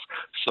sins.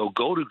 So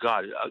go to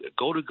God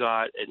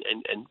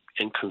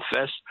and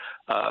confess.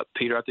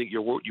 Peter, I think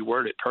you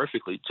worded it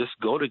perfectly. Just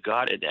go to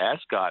God and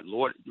ask God,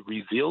 Lord,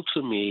 reveal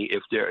to me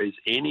if there is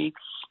any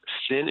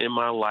sin in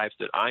my life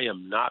that I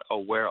am not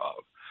aware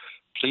of.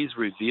 Please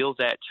reveal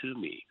that to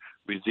me.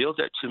 Reveal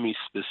that to me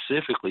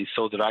specifically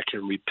so that I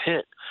can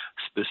repent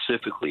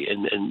specifically.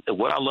 And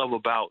what I love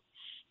about,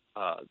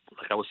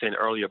 like I was saying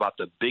earlier, about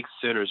the big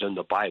sinners in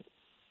the Bible,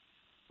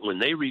 when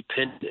they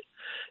repented,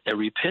 and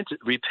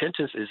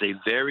repentance is a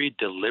very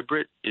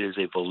deliberate, it is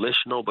a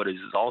volitional, but it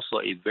is also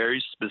a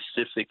very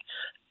specific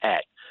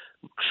act.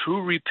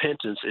 True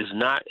repentance is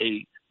not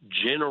a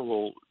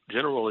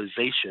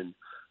generalization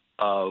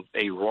of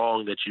a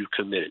wrong that you've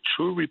committed.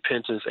 True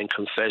repentance and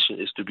confession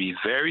is to be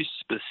very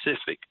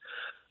specific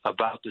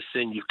about the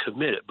sin you've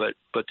committed. But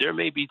there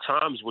may be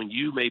times when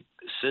you may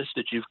sense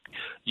that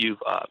you've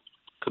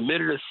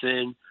committed a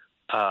sin,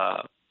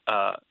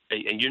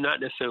 and you're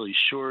not necessarily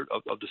sure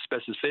of the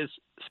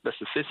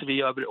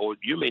specificity of it, or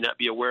you may not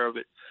be aware of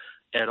it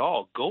at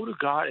all. Go to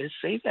God and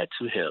say that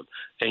to Him,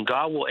 and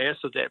God will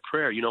answer that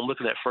prayer. I'm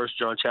looking at 1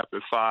 John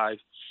chapter 5,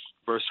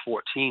 verse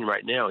 14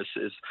 right now. It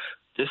says,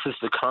 This is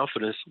the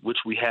confidence which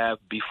we have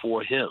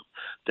before him,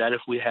 that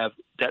if we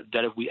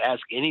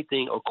ask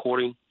anything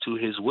according to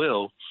his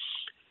will,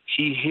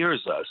 he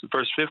hears us.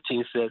 Verse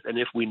 15 says, and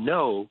if we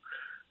know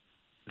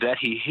that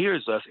he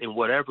hears us in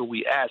whatever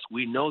we ask,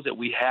 we know that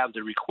we have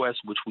the request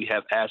which we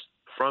have asked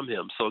from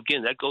him. So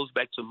again, that goes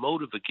back to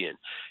motive again.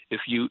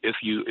 If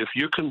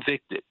you're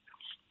convicted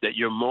that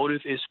your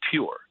motive is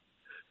pure,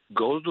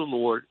 go to the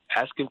Lord,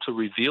 ask him to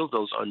reveal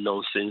those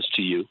unknown sins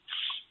to you,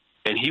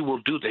 and he will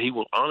do that. He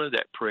will honor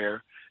that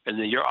prayer, and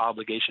then your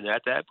obligation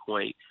at that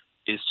point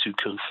is to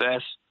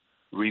confess,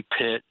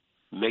 repent,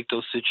 make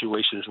those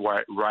situations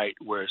right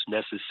where it's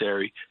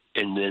necessary,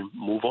 and then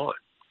move on.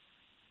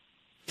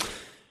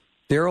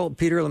 Darrell,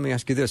 Peter, let me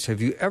ask you this.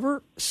 Have you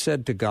ever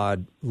said to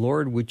God,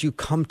 Lord, would you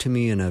come to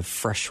me in a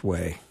fresh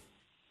way?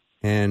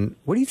 And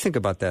what do you think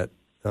about that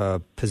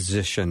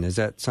position? Is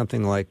that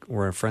something like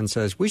where a friend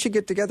says, we should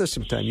get together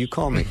sometime, you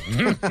call me?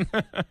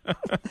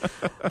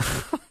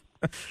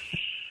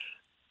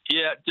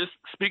 Yeah, just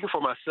speaking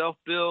for myself,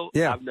 Bill.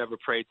 Yeah. I've never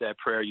prayed that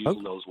prayer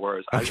using those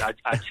words. I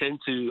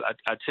tend to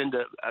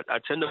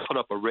put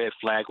up a red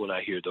flag when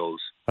I hear those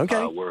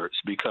words,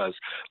 because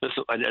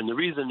listen, and the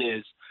reason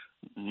is,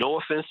 no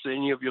offense to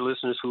any of your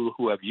listeners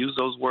who have used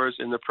those words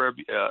in the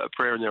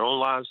prayer in their own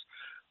lives,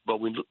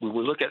 but when we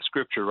look at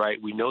Scripture, right,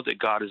 we know that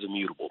God is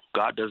immutable.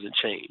 God doesn't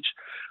change.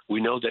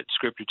 We know that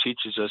Scripture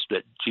teaches us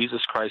that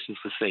Jesus Christ is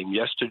the same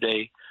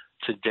yesterday,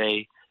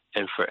 today,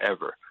 and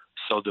forever.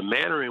 So the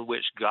manner in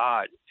which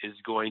God is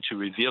going to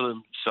reveal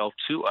himself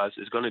to us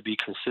is going to be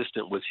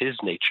consistent with his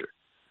nature,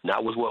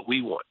 not with what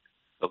we want.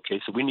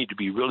 Okay, so we need to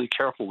be really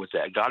careful with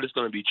that. God is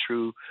going to be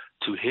true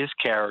to his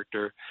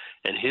character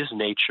and his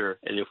nature.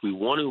 And if we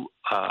want to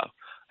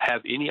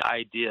have any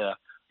idea,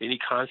 any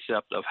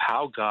concept of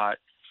how God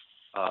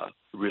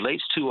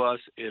relates to us,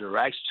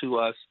 interacts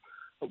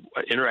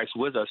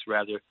with us,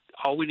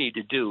 all we need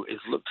to do is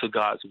look to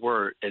God's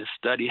word and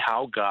study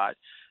how God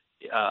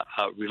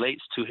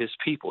relates to his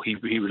people. He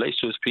relates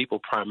to his people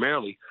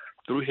primarily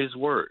through his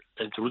word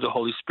and through the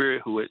Holy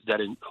Spirit who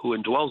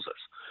indwells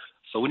us.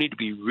 So we need to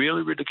be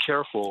really, really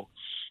careful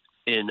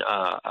in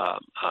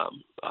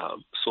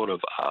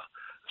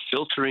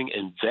filtering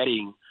and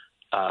vetting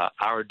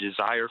our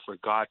desire for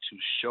God to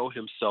show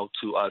himself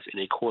to us in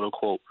a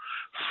quote-unquote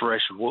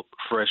fresh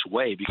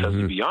way. Because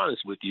to be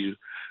honest with you,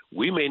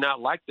 we may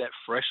not like that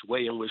fresh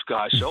way in which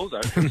God shows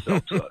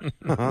himself to us.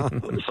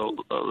 So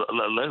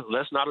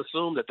let's not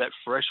assume that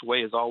fresh way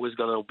is always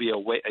going to be a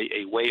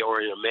way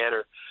or in a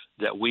manner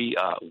that we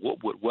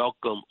would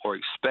welcome or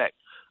expect.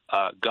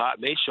 God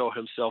may show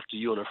himself to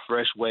you in a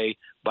fresh way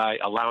by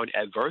allowing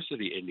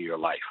adversity into your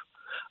life.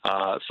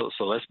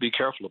 So let's be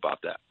careful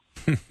about that.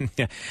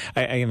 Yeah,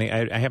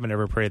 I haven't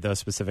ever prayed those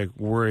specific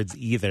words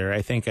either.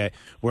 I think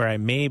where I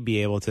may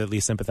be able to at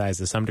least sympathize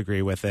to some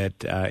degree with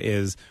it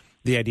is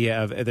the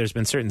idea of there's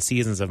been certain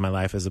seasons of my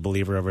life as a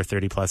believer over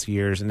 30 plus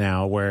years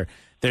now where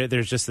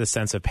there's just this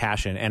sense of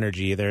passion,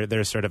 energy.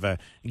 There's sort of a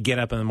get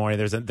up in the morning.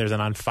 There's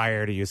an on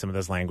fire, to use some of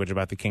this language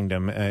about the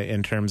kingdom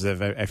in terms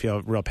of I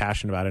feel real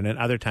passionate about it. And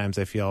other times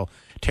I feel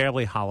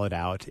terribly hollowed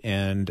out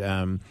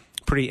and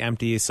pretty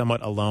empty,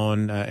 somewhat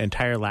alone,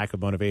 entire lack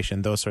of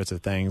motivation, those sorts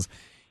of things.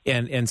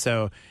 And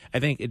so I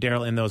think,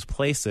 Darrell, in those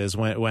places,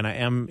 when I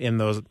am in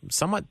those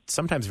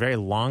sometimes very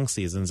long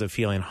seasons of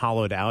feeling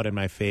hollowed out in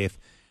my faith,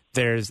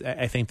 there's,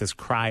 I think, this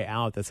cry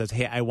out that says,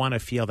 hey, I want to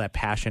feel that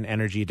passion,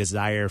 energy,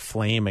 desire,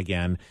 flame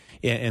again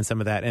in some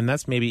of that. And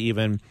that's maybe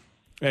even,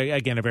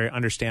 again, a very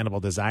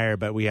understandable desire,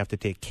 but we have to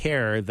take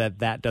care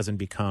that doesn't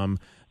become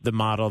the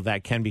model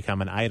that can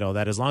become an idol,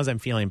 that as long as I'm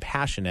feeling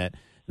passionate,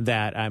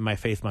 that my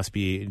faith must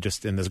be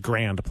just in this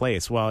grand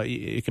place. Well,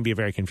 it can be a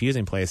very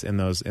confusing place in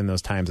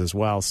those times as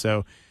well.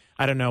 So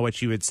I don't know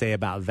what you would say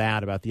about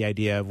that, about the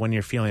idea of when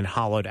you're feeling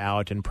hollowed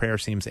out and prayer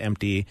seems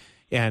empty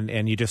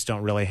and you just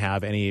don't really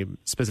have any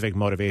specific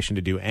motivation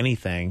to do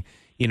anything.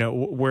 You know,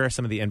 where are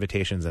some of the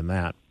invitations in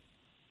that?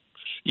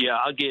 Yeah,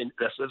 again,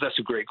 that's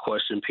a great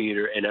question,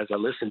 Peter. And as I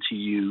listen to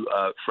you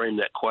frame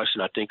that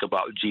question, I think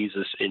about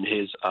Jesus in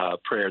his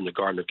prayer in the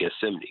Garden of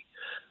Gethsemane.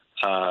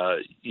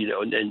 And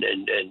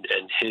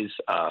his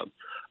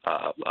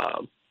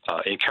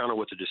encounter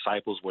with the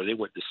disciples where they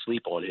went to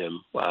sleep on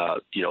him,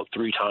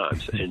 3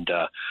 times. And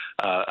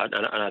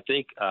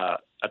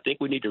I think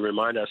we need to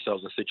remind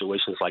ourselves in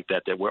situations like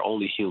that we're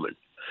only human.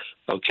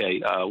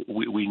 Okay.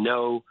 We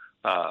know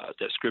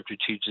that Scripture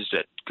teaches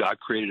that God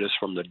created us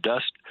from the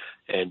dust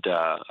and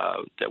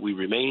that we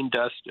remain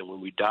dust. And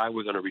when we die,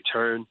 we're going to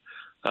return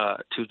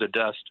to the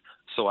dust.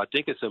 So I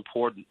think it's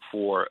important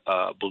for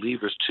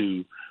believers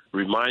to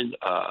remind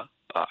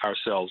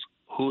ourselves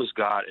who is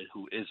God and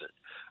who isn't.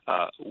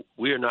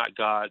 We are not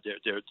God.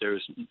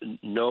 There's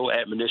no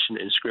admonition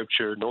in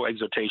Scripture, no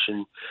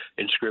exhortation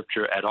in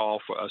Scripture at all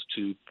for us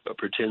to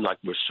pretend like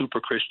we're super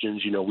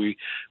Christians. You know, we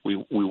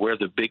wear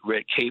the big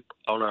red cape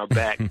on our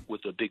back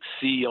with a big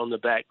C on the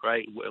back,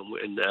 right?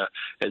 And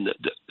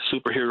the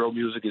superhero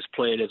music is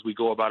playing as we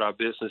go about our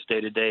business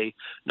day to day.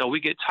 No, we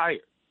get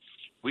tired.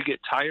 We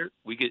get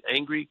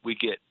angry, we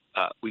get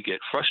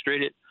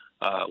frustrated,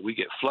 we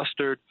get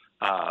flustered,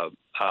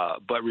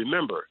 But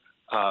remember,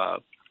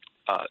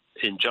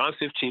 in John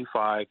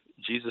 15:5,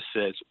 Jesus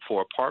says,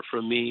 "For apart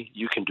from me,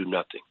 you can do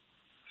nothing."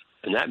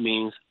 And that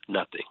means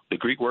nothing. The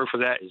Greek word for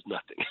that is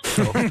nothing.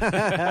 So,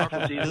 apart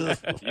from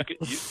Jesus,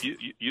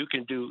 you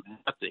can do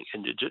nothing.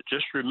 And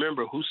just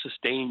remember who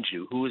sustains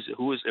you, who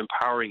is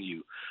empowering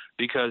you,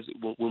 because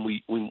when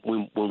we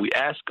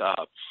ask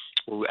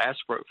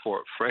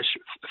for fresh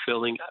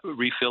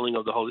refilling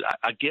of the Holy,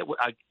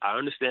 I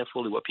understand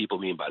fully what people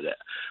mean by that.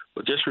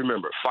 But just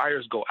remember,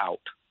 fires go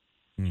out.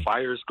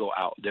 Fires go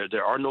out.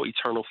 There are no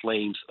eternal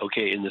flames,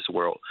 in this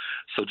world.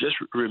 So just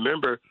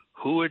remember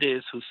who it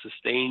is who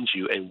sustains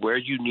you and where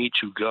you need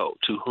to go,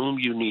 to whom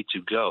you need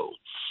to go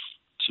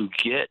to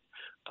get,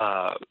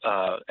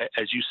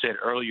 as you said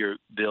earlier,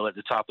 Bill, at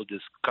the top of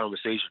this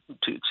conversation,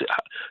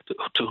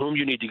 to whom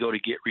you need to go to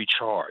get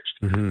recharged,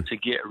 to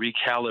get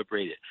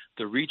recalibrated.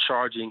 The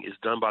recharging is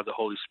done by the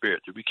Holy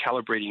Spirit. The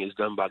recalibrating is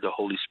done by the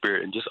Holy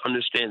Spirit. And just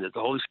understand that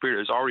the Holy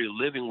Spirit is already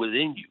living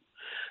within you.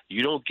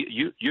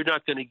 You're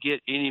not going to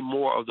get any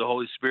more of the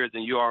Holy Spirit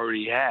than you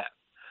already have.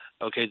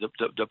 Okay,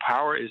 the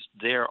power is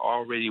there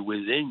already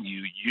within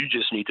you. You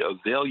just need to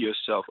avail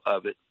yourself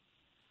of it.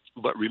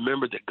 But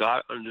remember that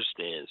God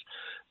understands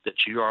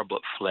that you are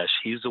but flesh.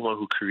 He's the one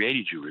who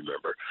created you,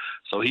 remember.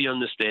 So he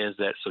understands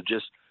that. So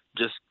just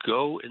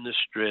go in the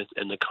strength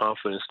and the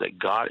confidence that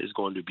God is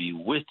going to be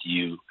with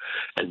you,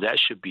 and that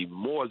should be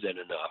more than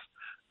enough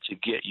to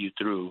get you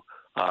through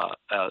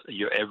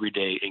your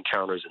everyday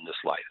encounters in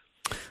this life.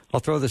 I'll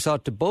throw this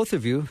out to both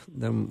of you,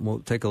 then we'll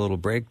take a little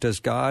break. Does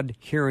God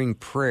hearing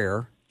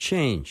prayer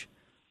change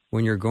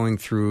when you're going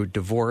through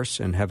divorce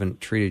and haven't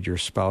treated your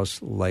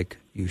spouse like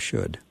you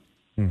should?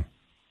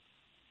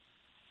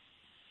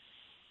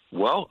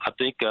 Well, I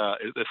think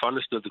if I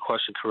understood the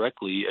question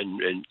correctly,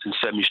 and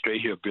set me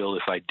straight here, Bill,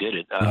 if I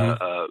didn't.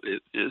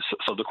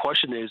 So the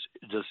question is,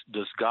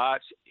 does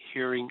God's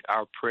hearing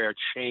our prayer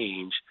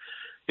change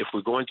if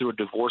we're going through a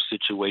divorce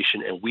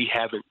situation and we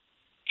haven't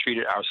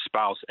treated our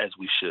spouse as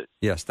we should?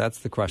 Yes, that's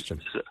the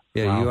question.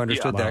 Yeah, you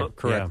understood that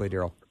correctly,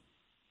 Darrell.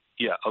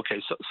 Yeah.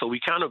 Okay. So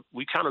we kind of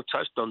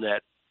touched on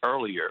that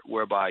earlier,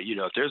 whereby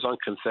if there's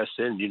unconfessed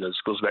sin,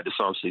 this goes back to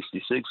Psalm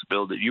 66,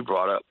 Bill, that you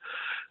brought up.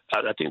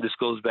 I think this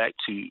goes back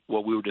to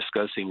what we were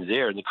discussing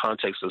there in the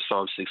context of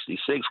Psalm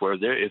 66, where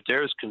if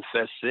there is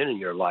confessed sin in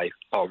your life,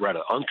 or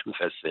rather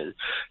unconfessed sin,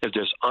 if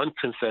there's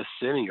unconfessed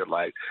sin in your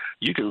life,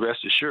 you can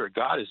rest assured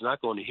God is not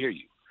going to hear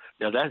you.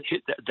 Now,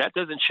 that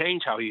doesn't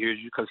change how he hears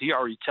you, because he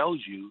already tells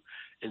you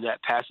in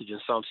that passage in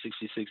Psalm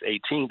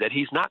 66:18 that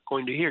he's not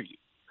going to hear you.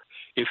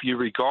 If you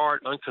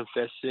regard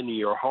unconfessed sin in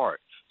your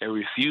heart and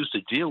refuse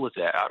to deal with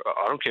that,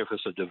 I don't care if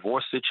it's a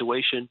divorce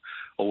situation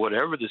or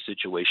whatever the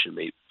situation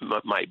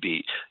might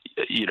be.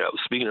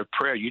 Speaking of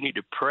prayer, you need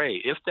to pray.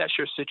 If that's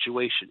your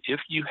situation, if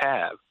you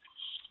have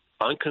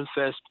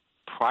unconfessed,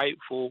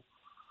 prideful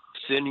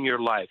sin in your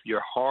life,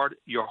 your heart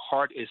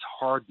is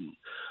hardened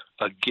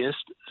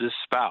against the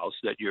spouse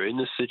that you're in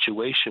this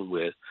situation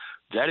with,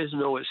 that is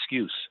no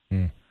excuse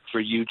for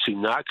you to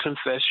not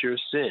confess your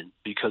sin,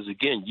 because,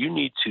 again, you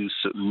need to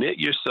submit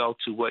yourself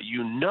to what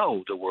you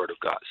know the Word of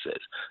God says.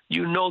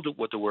 You know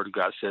what the Word of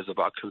God says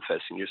about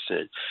confessing your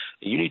sin.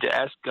 And you need to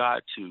ask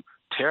God to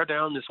tear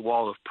down this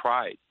wall of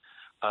pride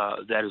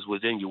that is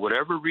within you.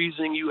 Whatever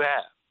reason you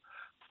have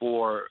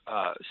for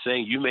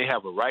saying you may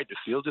have a right to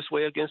feel this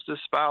way against this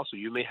spouse, or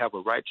you may have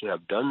a right to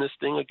have done this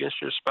thing against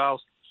your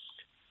spouse,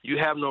 you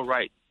have no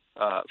right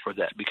for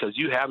that, because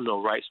you have no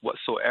rights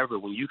whatsoever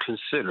when you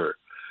consider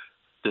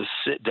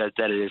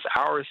that it is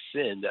our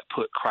sin that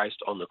put Christ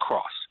on the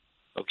cross.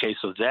 Okay,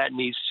 so that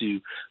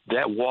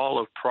wall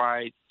of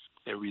pride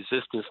and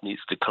resistance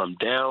needs to come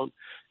down,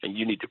 and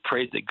you need to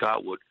pray that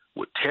God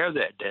would tear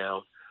that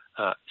down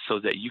so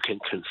that you can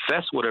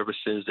confess whatever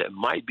sins that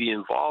might be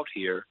involved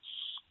here,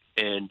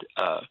 and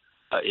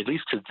at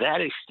least to that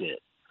extent,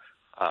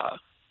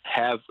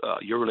 have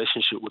your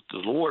relationship with the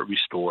Lord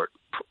restored,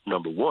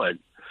 number one,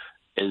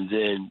 and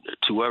then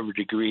to whatever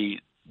degree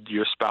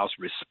your spouse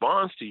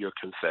responds to your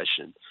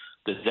confession,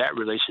 that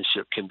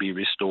relationship can be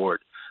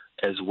restored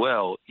as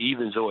well,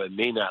 even though it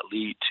may not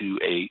lead to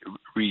a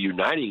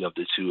reuniting of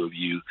the two of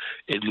you.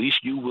 At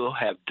least you will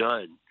have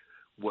done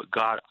what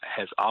God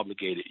has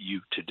obligated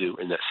you to do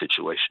in that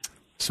situation.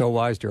 So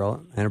wise,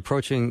 Darrell. And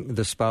approaching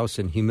the spouse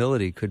in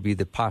humility could be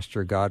the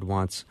posture God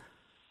wants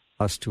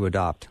us to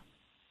adopt.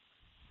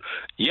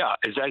 Yeah,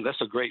 exactly.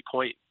 That's a great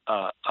point,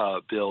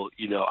 Bill.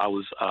 I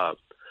was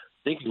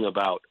thinking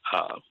about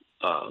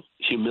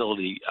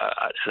humility,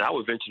 and I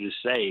would venture to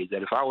say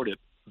that if I were to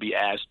be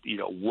asked,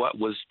 what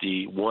was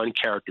the one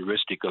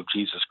characteristic of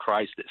Jesus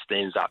Christ that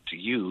stands out to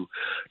you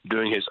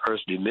during his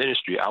earthly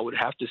ministry, I would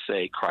have to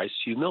say Christ's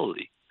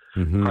humility.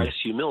 Mm-hmm.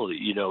 Christ's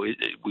humility.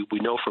 We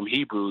know from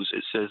Hebrews,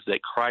 it says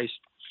that Christ,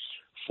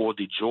 for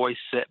the joy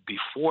set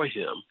before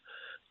him,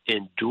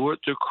 endured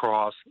the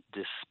cross,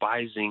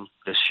 despising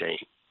the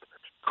shame.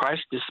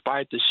 Christ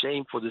despised the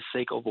shame for the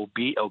sake of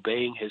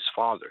obeying his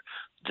Father.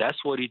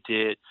 That's what he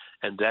did,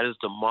 and that is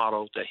the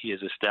model that he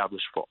has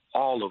established for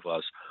all of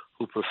us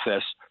who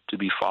profess to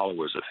be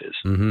followers of his.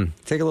 Mm-hmm.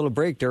 Take a little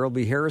break. Darrell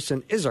B.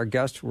 Harrison is our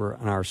guest. We're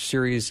on our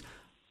series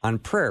on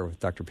prayer with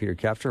Dr. Peter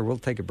Kapfer. We'll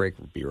take a break.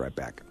 We'll be right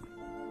back.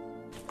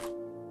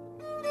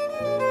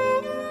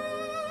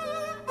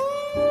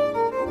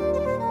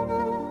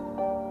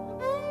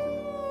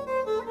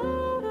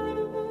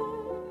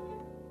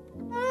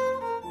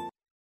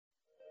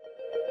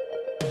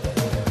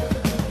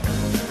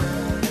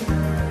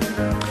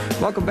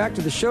 Welcome back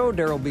to the show.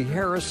 Darrell B.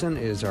 Harrison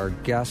is our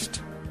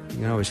guest. You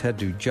can always head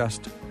to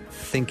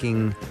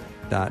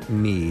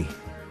justthinking.me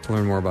to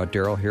learn more about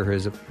Darrell. Hear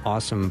his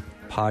awesome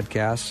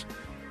podcast,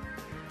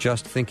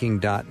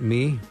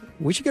 justthinking.me.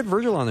 We should get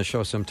Virgil on the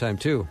show sometime,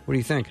 too. What do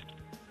you think?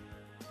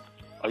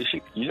 If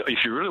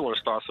you really want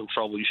to start some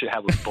trouble, you should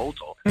have us both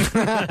on.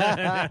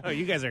 Oh,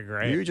 you guys are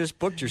great. You just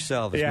booked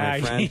yourself,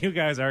 my friend. You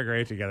guys are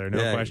great together,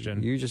 no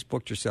question. You just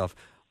booked yourself.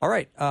 All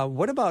right.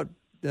 What about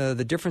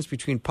the difference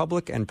between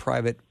public and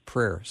private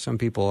prayer? Some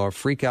people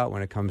freak out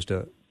when it comes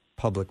to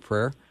public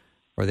prayer,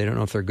 or they don't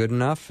know if they're good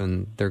enough,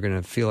 and they're going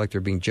to feel like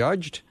they're being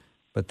judged,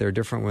 but they're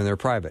different when they're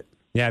private.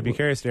 Yeah, I'd be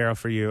curious, Darrell,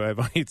 for you,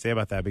 what you'd say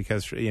about that,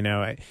 because,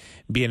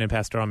 being in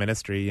pastoral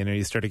ministry,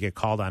 you start to get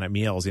called on at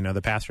meals,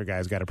 the pastor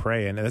guy's got to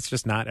pray, and that's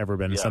just not ever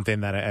been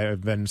something that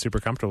I've been super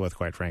comfortable with,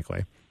 quite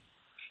frankly.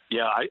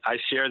 Yeah, I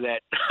share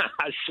that.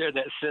 I share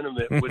that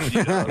sentiment with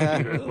you Peter,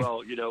 as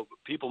well.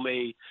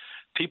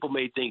 People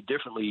may think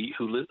differently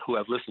who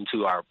have listened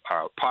to our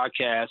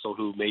podcast, or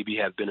who maybe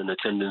have been in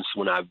attendance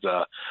when I've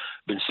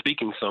been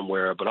speaking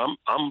somewhere. But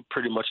I'm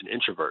pretty much an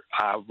introvert.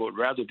 I would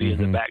rather be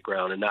in the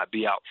background and not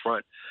be out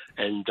front.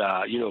 And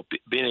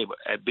being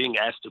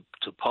asked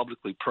to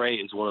publicly pray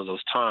is one of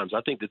those times. I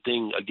think the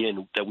thing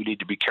again that we need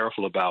to be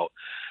careful about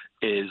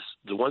is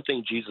the one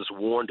thing Jesus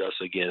warned us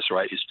against,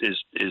 right? Is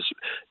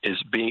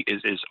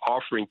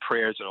offering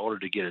prayers in order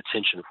to get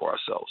attention for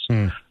ourselves.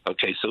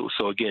 Okay, so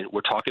again,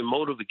 we're talking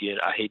motive again.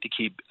 I hate to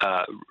keep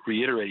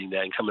reiterating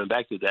that and coming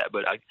back to that,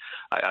 but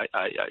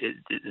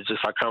it's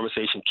just our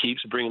conversation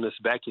keeps bringing us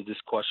back to this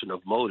question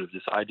of motive,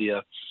 this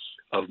idea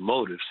of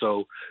motive.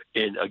 So,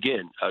 and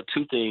again,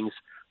 two things.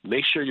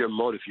 Make sure your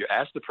motive, if you're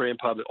asked to pray in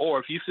public, or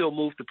if you feel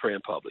moved to pray in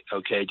public,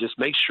 okay, just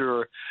make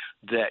sure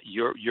that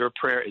your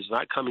prayer is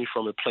not coming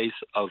from a place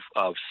of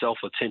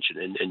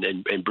self-attention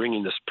and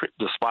bringing the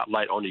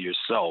spotlight onto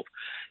yourself.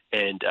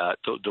 And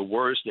the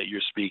words that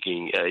you're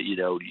speaking, that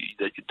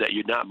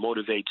you're not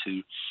motivated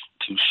to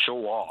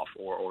show off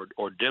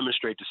or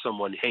demonstrate to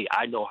someone, hey,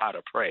 I know how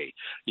to pray.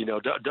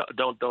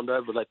 Don't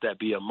ever let that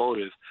be a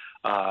motive.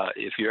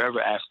 If you're ever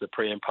asked to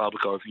pray in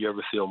public, or if you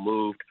ever feel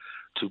moved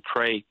to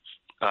pray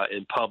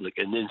in public.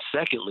 And then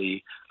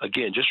secondly,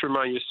 again, just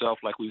remind yourself,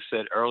 like we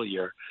said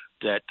earlier,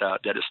 that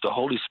it's the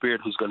Holy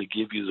Spirit who's going to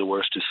give you the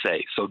words to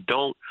say. So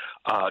don't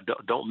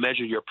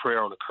measure your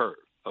prayer on a curve.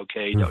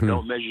 Okay,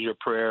 don't measure your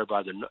prayer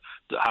by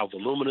how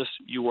voluminous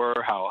you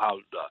were, how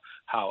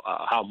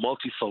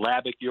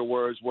multisyllabic your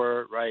words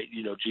were. Right?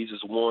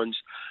 Jesus warns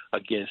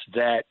against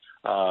that.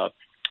 So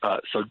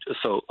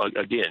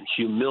again,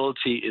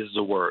 humility is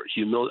the word.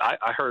 Humility.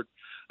 I heard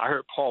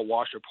Paul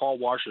Washer. Paul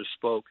Washer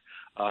spoke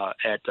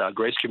at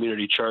Grace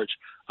Community Church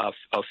a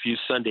few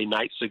Sunday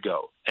nights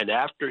ago, and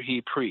after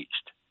he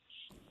preached,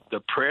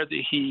 the prayer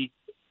that he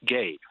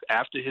gave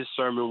after his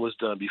sermon was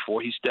done,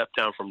 before he stepped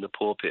down from the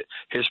pulpit,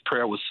 his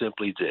prayer was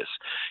simply this.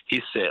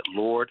 He said,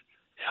 "Lord,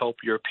 help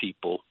your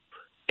people.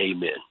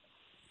 Amen."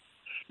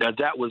 Now,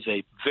 that was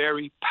a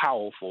very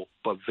powerful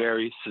but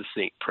very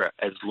succinct prayer.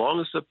 As long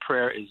as the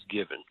prayer is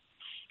given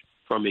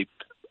from a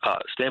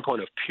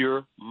standpoint of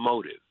pure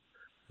motive,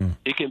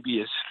 it can be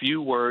as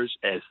few words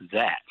as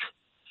that,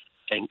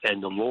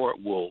 and the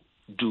Lord will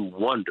do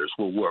wonders,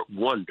 will work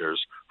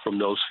wonders from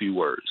those few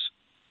words.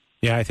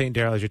 Yeah, I think,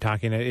 Darrell, as you're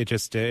talking, it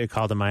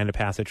called to mind a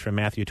passage from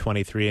Matthew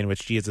 23 in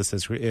which Jesus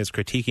is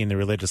critiquing the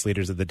religious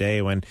leaders of the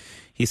day when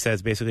he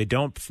says basically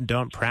don't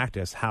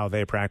practice how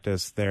they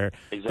practice their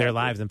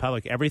lives in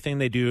public. Everything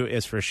they do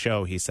is for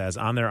show, he says.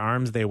 On their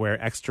arms they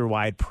wear extra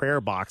wide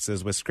prayer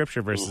boxes with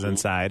scripture verses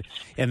inside,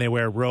 and they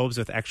wear robes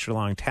with extra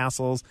long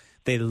tassels.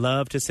 They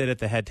love to sit at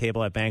the head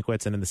table at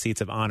banquets and in the seats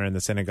of honor in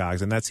the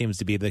synagogues, and that seems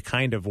to be the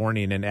kind of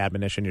warning and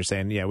admonition you're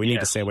saying, we need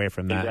to stay away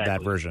from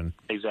that version.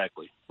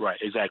 Exactly. Right.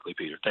 Exactly,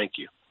 Peter. Thank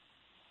you.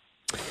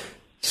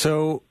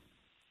 So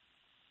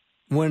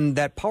when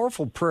that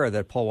powerful prayer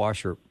that Paul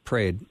Washer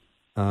prayed,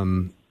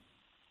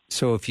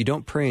 so if you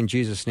don't pray in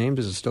Jesus' name,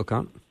 does it still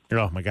count?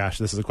 Oh, my gosh.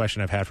 This is a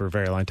question I've had for a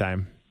very long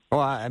time. Oh,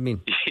 I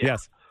mean,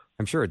 yes.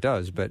 I'm sure it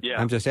does, but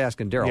I'm just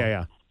asking Darrell.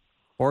 Yeah.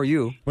 Or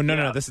you. Well,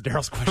 no, this is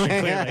Darrell's question,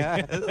 clearly.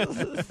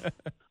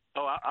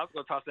 I was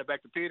going to toss that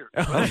back to Peter.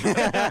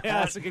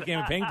 That's a good game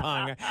of ping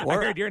pong. I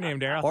heard your name,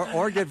 Darrell.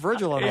 Or get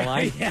Virgil on the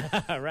line.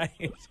 Yeah,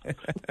 right.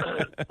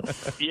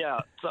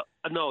 So,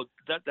 no,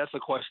 that's a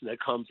question that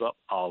comes up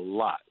a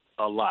lot.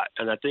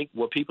 And I think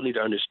what people need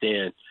to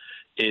understand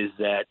is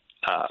that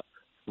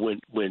when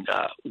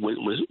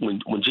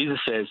Jesus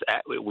says,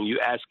 when you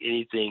ask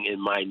anything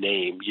in my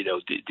name, he's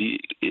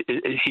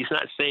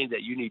not saying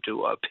that you need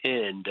to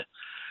append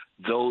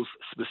those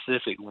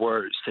specific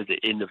words to the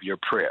end of your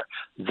prayer.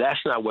 That's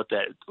not what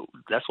that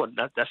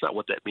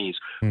means.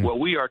 What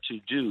we are to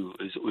do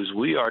is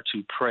we are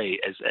to pray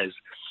as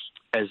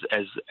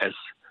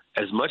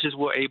much as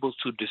we're able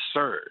to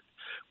discern.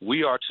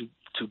 We are to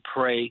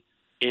pray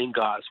in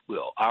God's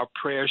will. Our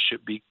prayers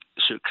should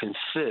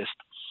consist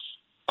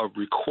of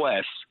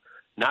requests,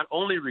 not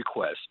only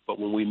requests, but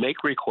when we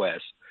make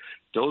requests,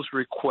 those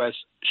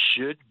requests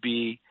should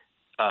be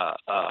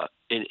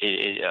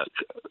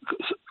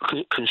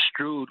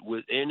construed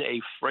within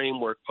a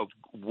framework of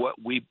what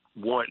we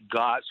want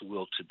God's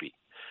will to be.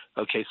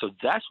 Okay, so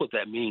that's what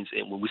that means.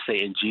 And when we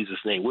say in Jesus'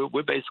 name,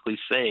 we're basically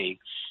saying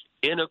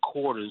in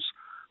accordance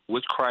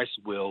with Christ's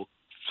will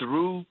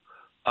through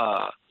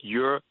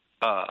your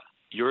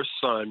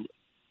Son,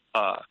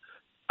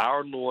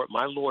 our Lord,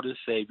 my Lord and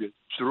Savior,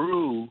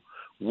 through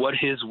what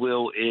His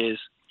will is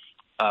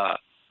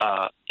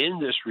in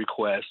this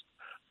request.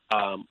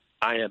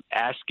 I am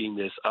asking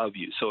this of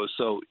you.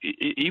 So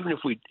even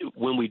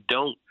when we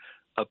don't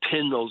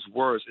append those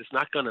words, it's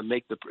not going to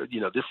make this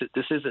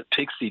isn't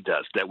pixie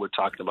dust that we're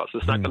talking about. So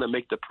it's not going to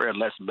make the prayer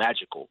less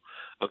magical.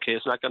 Okay,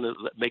 it's not going to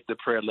make the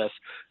prayer less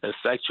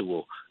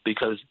effectual,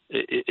 because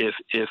if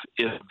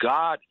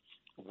God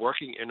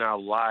working in our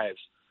lives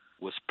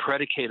was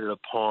predicated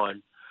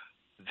upon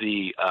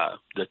the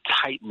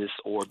tightness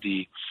or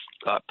the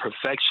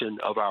perfection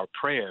of our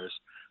prayers,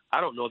 I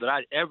don't know that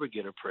I'd ever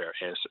get a prayer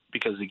answered,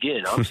 because,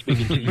 again, I'm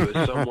speaking to you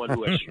as someone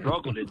who has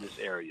struggled in this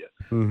area.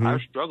 Mm-hmm. I've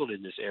struggled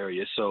in this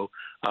area. So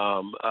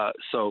no,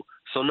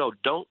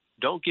 don't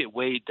get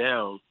weighed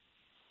down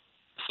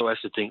so as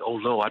to think, oh,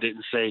 no, I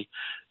didn't say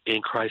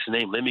in Christ's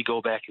name. Let me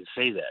go back and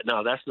say that.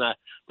 No, that's not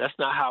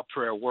how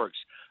prayer works.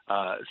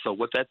 So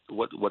what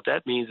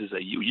that means is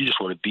that you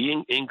just want to be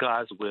in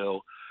God's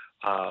will.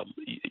 I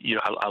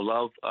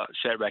love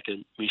Shadrach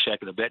and Meshach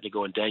and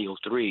Abednego in Daniel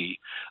 3,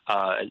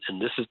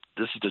 and this is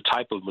the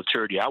type of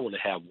maturity I want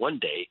to have one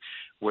day,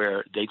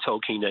 where they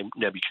told King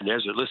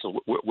Nebuchadnezzar, "Listen,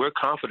 we're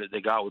confident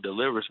that God will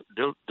deliver us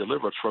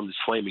from this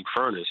flaming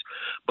furnace,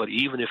 but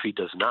even if He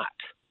does not."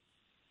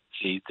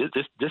 See,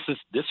 this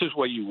is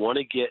where you want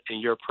to get in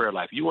your prayer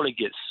life. You want to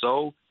get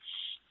so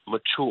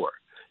mature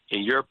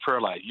in your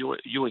prayer life. You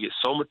want to get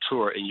so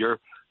mature in your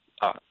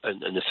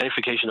and the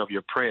sanctification of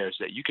your prayers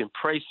that you can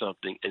pray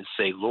something and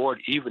say,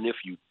 Lord, even if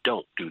you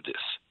don't do this,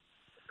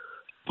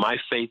 my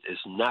faith is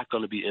not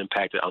going to be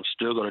impacted. I'm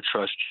still going to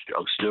trust you.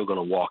 I'm still going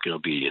to walk in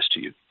obedience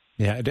to you.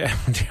 Yeah, Darrell,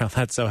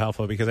 that's so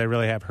helpful, because I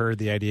really have heard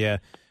the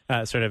idea,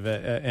 sort of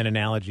an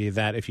analogy,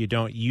 that if you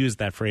don't use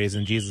that phrase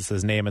in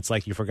Jesus' name, it's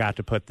like you forgot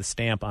to put the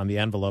stamp on the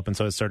envelope, and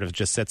so it sort of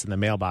just sits in the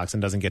mailbox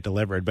and doesn't get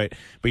delivered. But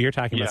you're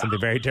talking about something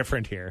very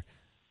different here.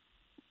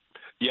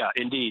 Yeah,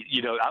 indeed.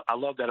 I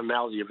love that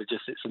analogy. If it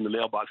just sits in the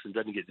mailbox and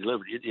doesn't get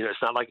delivered,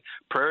 it's not like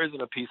prayer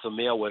isn't a piece of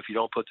mail where if you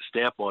don't put the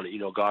stamp on it,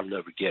 God will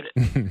never get it.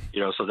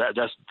 So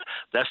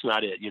that's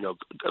not it.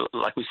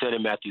 Like we said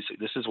in Matthew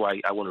 6, this is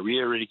why I want to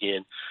reiterate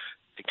again.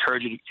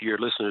 Encourage your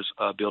listeners,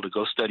 Bill, to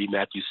go study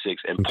Matthew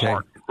 6 and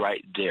park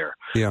right there.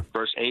 Yeah.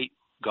 Verse 8,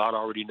 God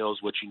already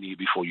knows what you need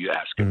before you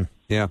ask Him.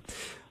 Yeah.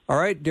 All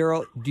right,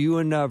 Darrell, do you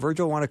and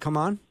Virgil want to come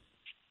on?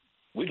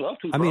 We'd love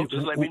to, bro.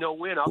 Just let me know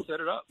when. I'll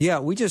set it up. Yeah,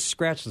 we just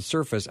scratched the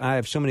surface. I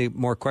have so many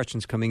more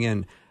questions coming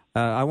in.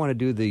 I want to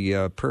do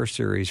the prayer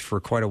series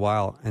for quite a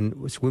while,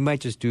 and we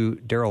might just do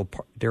Darrell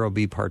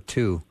B Part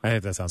 2. I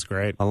think that sounds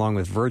great. Along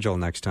with Virgil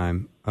next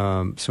time.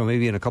 So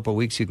maybe in a couple of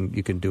weeks you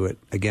can do it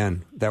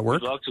again. That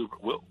work? We'd love to.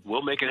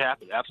 We'll make it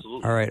happen.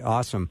 Absolutely. All right,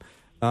 awesome.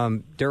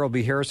 Darrell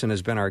B. Harrison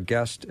has been our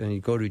guest, and you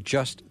go to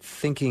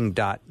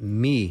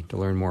justthinking.me to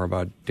learn more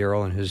about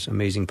Darrell and his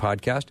amazing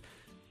podcast.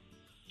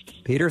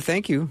 Peter,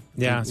 thank you.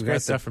 Yeah, it's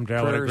great stuff from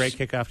Darrell. What a great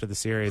kickoff to the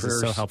series. It's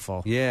so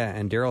helpful. Yeah,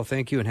 and Darrell,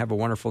 thank you, and have a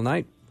wonderful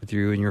night with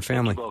you and your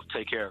family. Thank you both.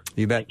 Take care.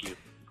 You bet. Thank you.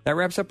 That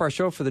wraps up our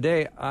show for the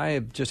day. I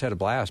have just had a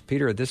blast.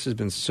 Peter, this has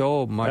been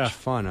so much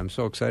fun. I'm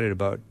so excited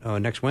about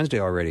next Wednesday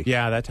already.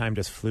 Yeah, that time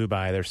just flew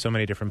by. There's so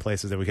many different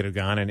places that we could have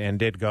gone and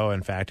did go.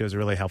 In fact, it was a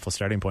really helpful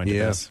starting point to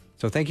this.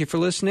 So thank you for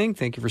listening.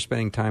 Thank you for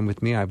spending time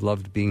with me. I've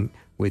loved being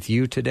with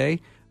you today.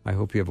 I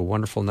hope you have a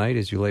wonderful night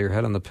as you lay your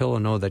head on the pillow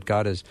and know that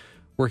God is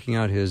working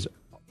out His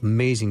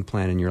amazing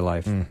plan in your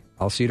life.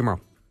 I'll see you tomorrow.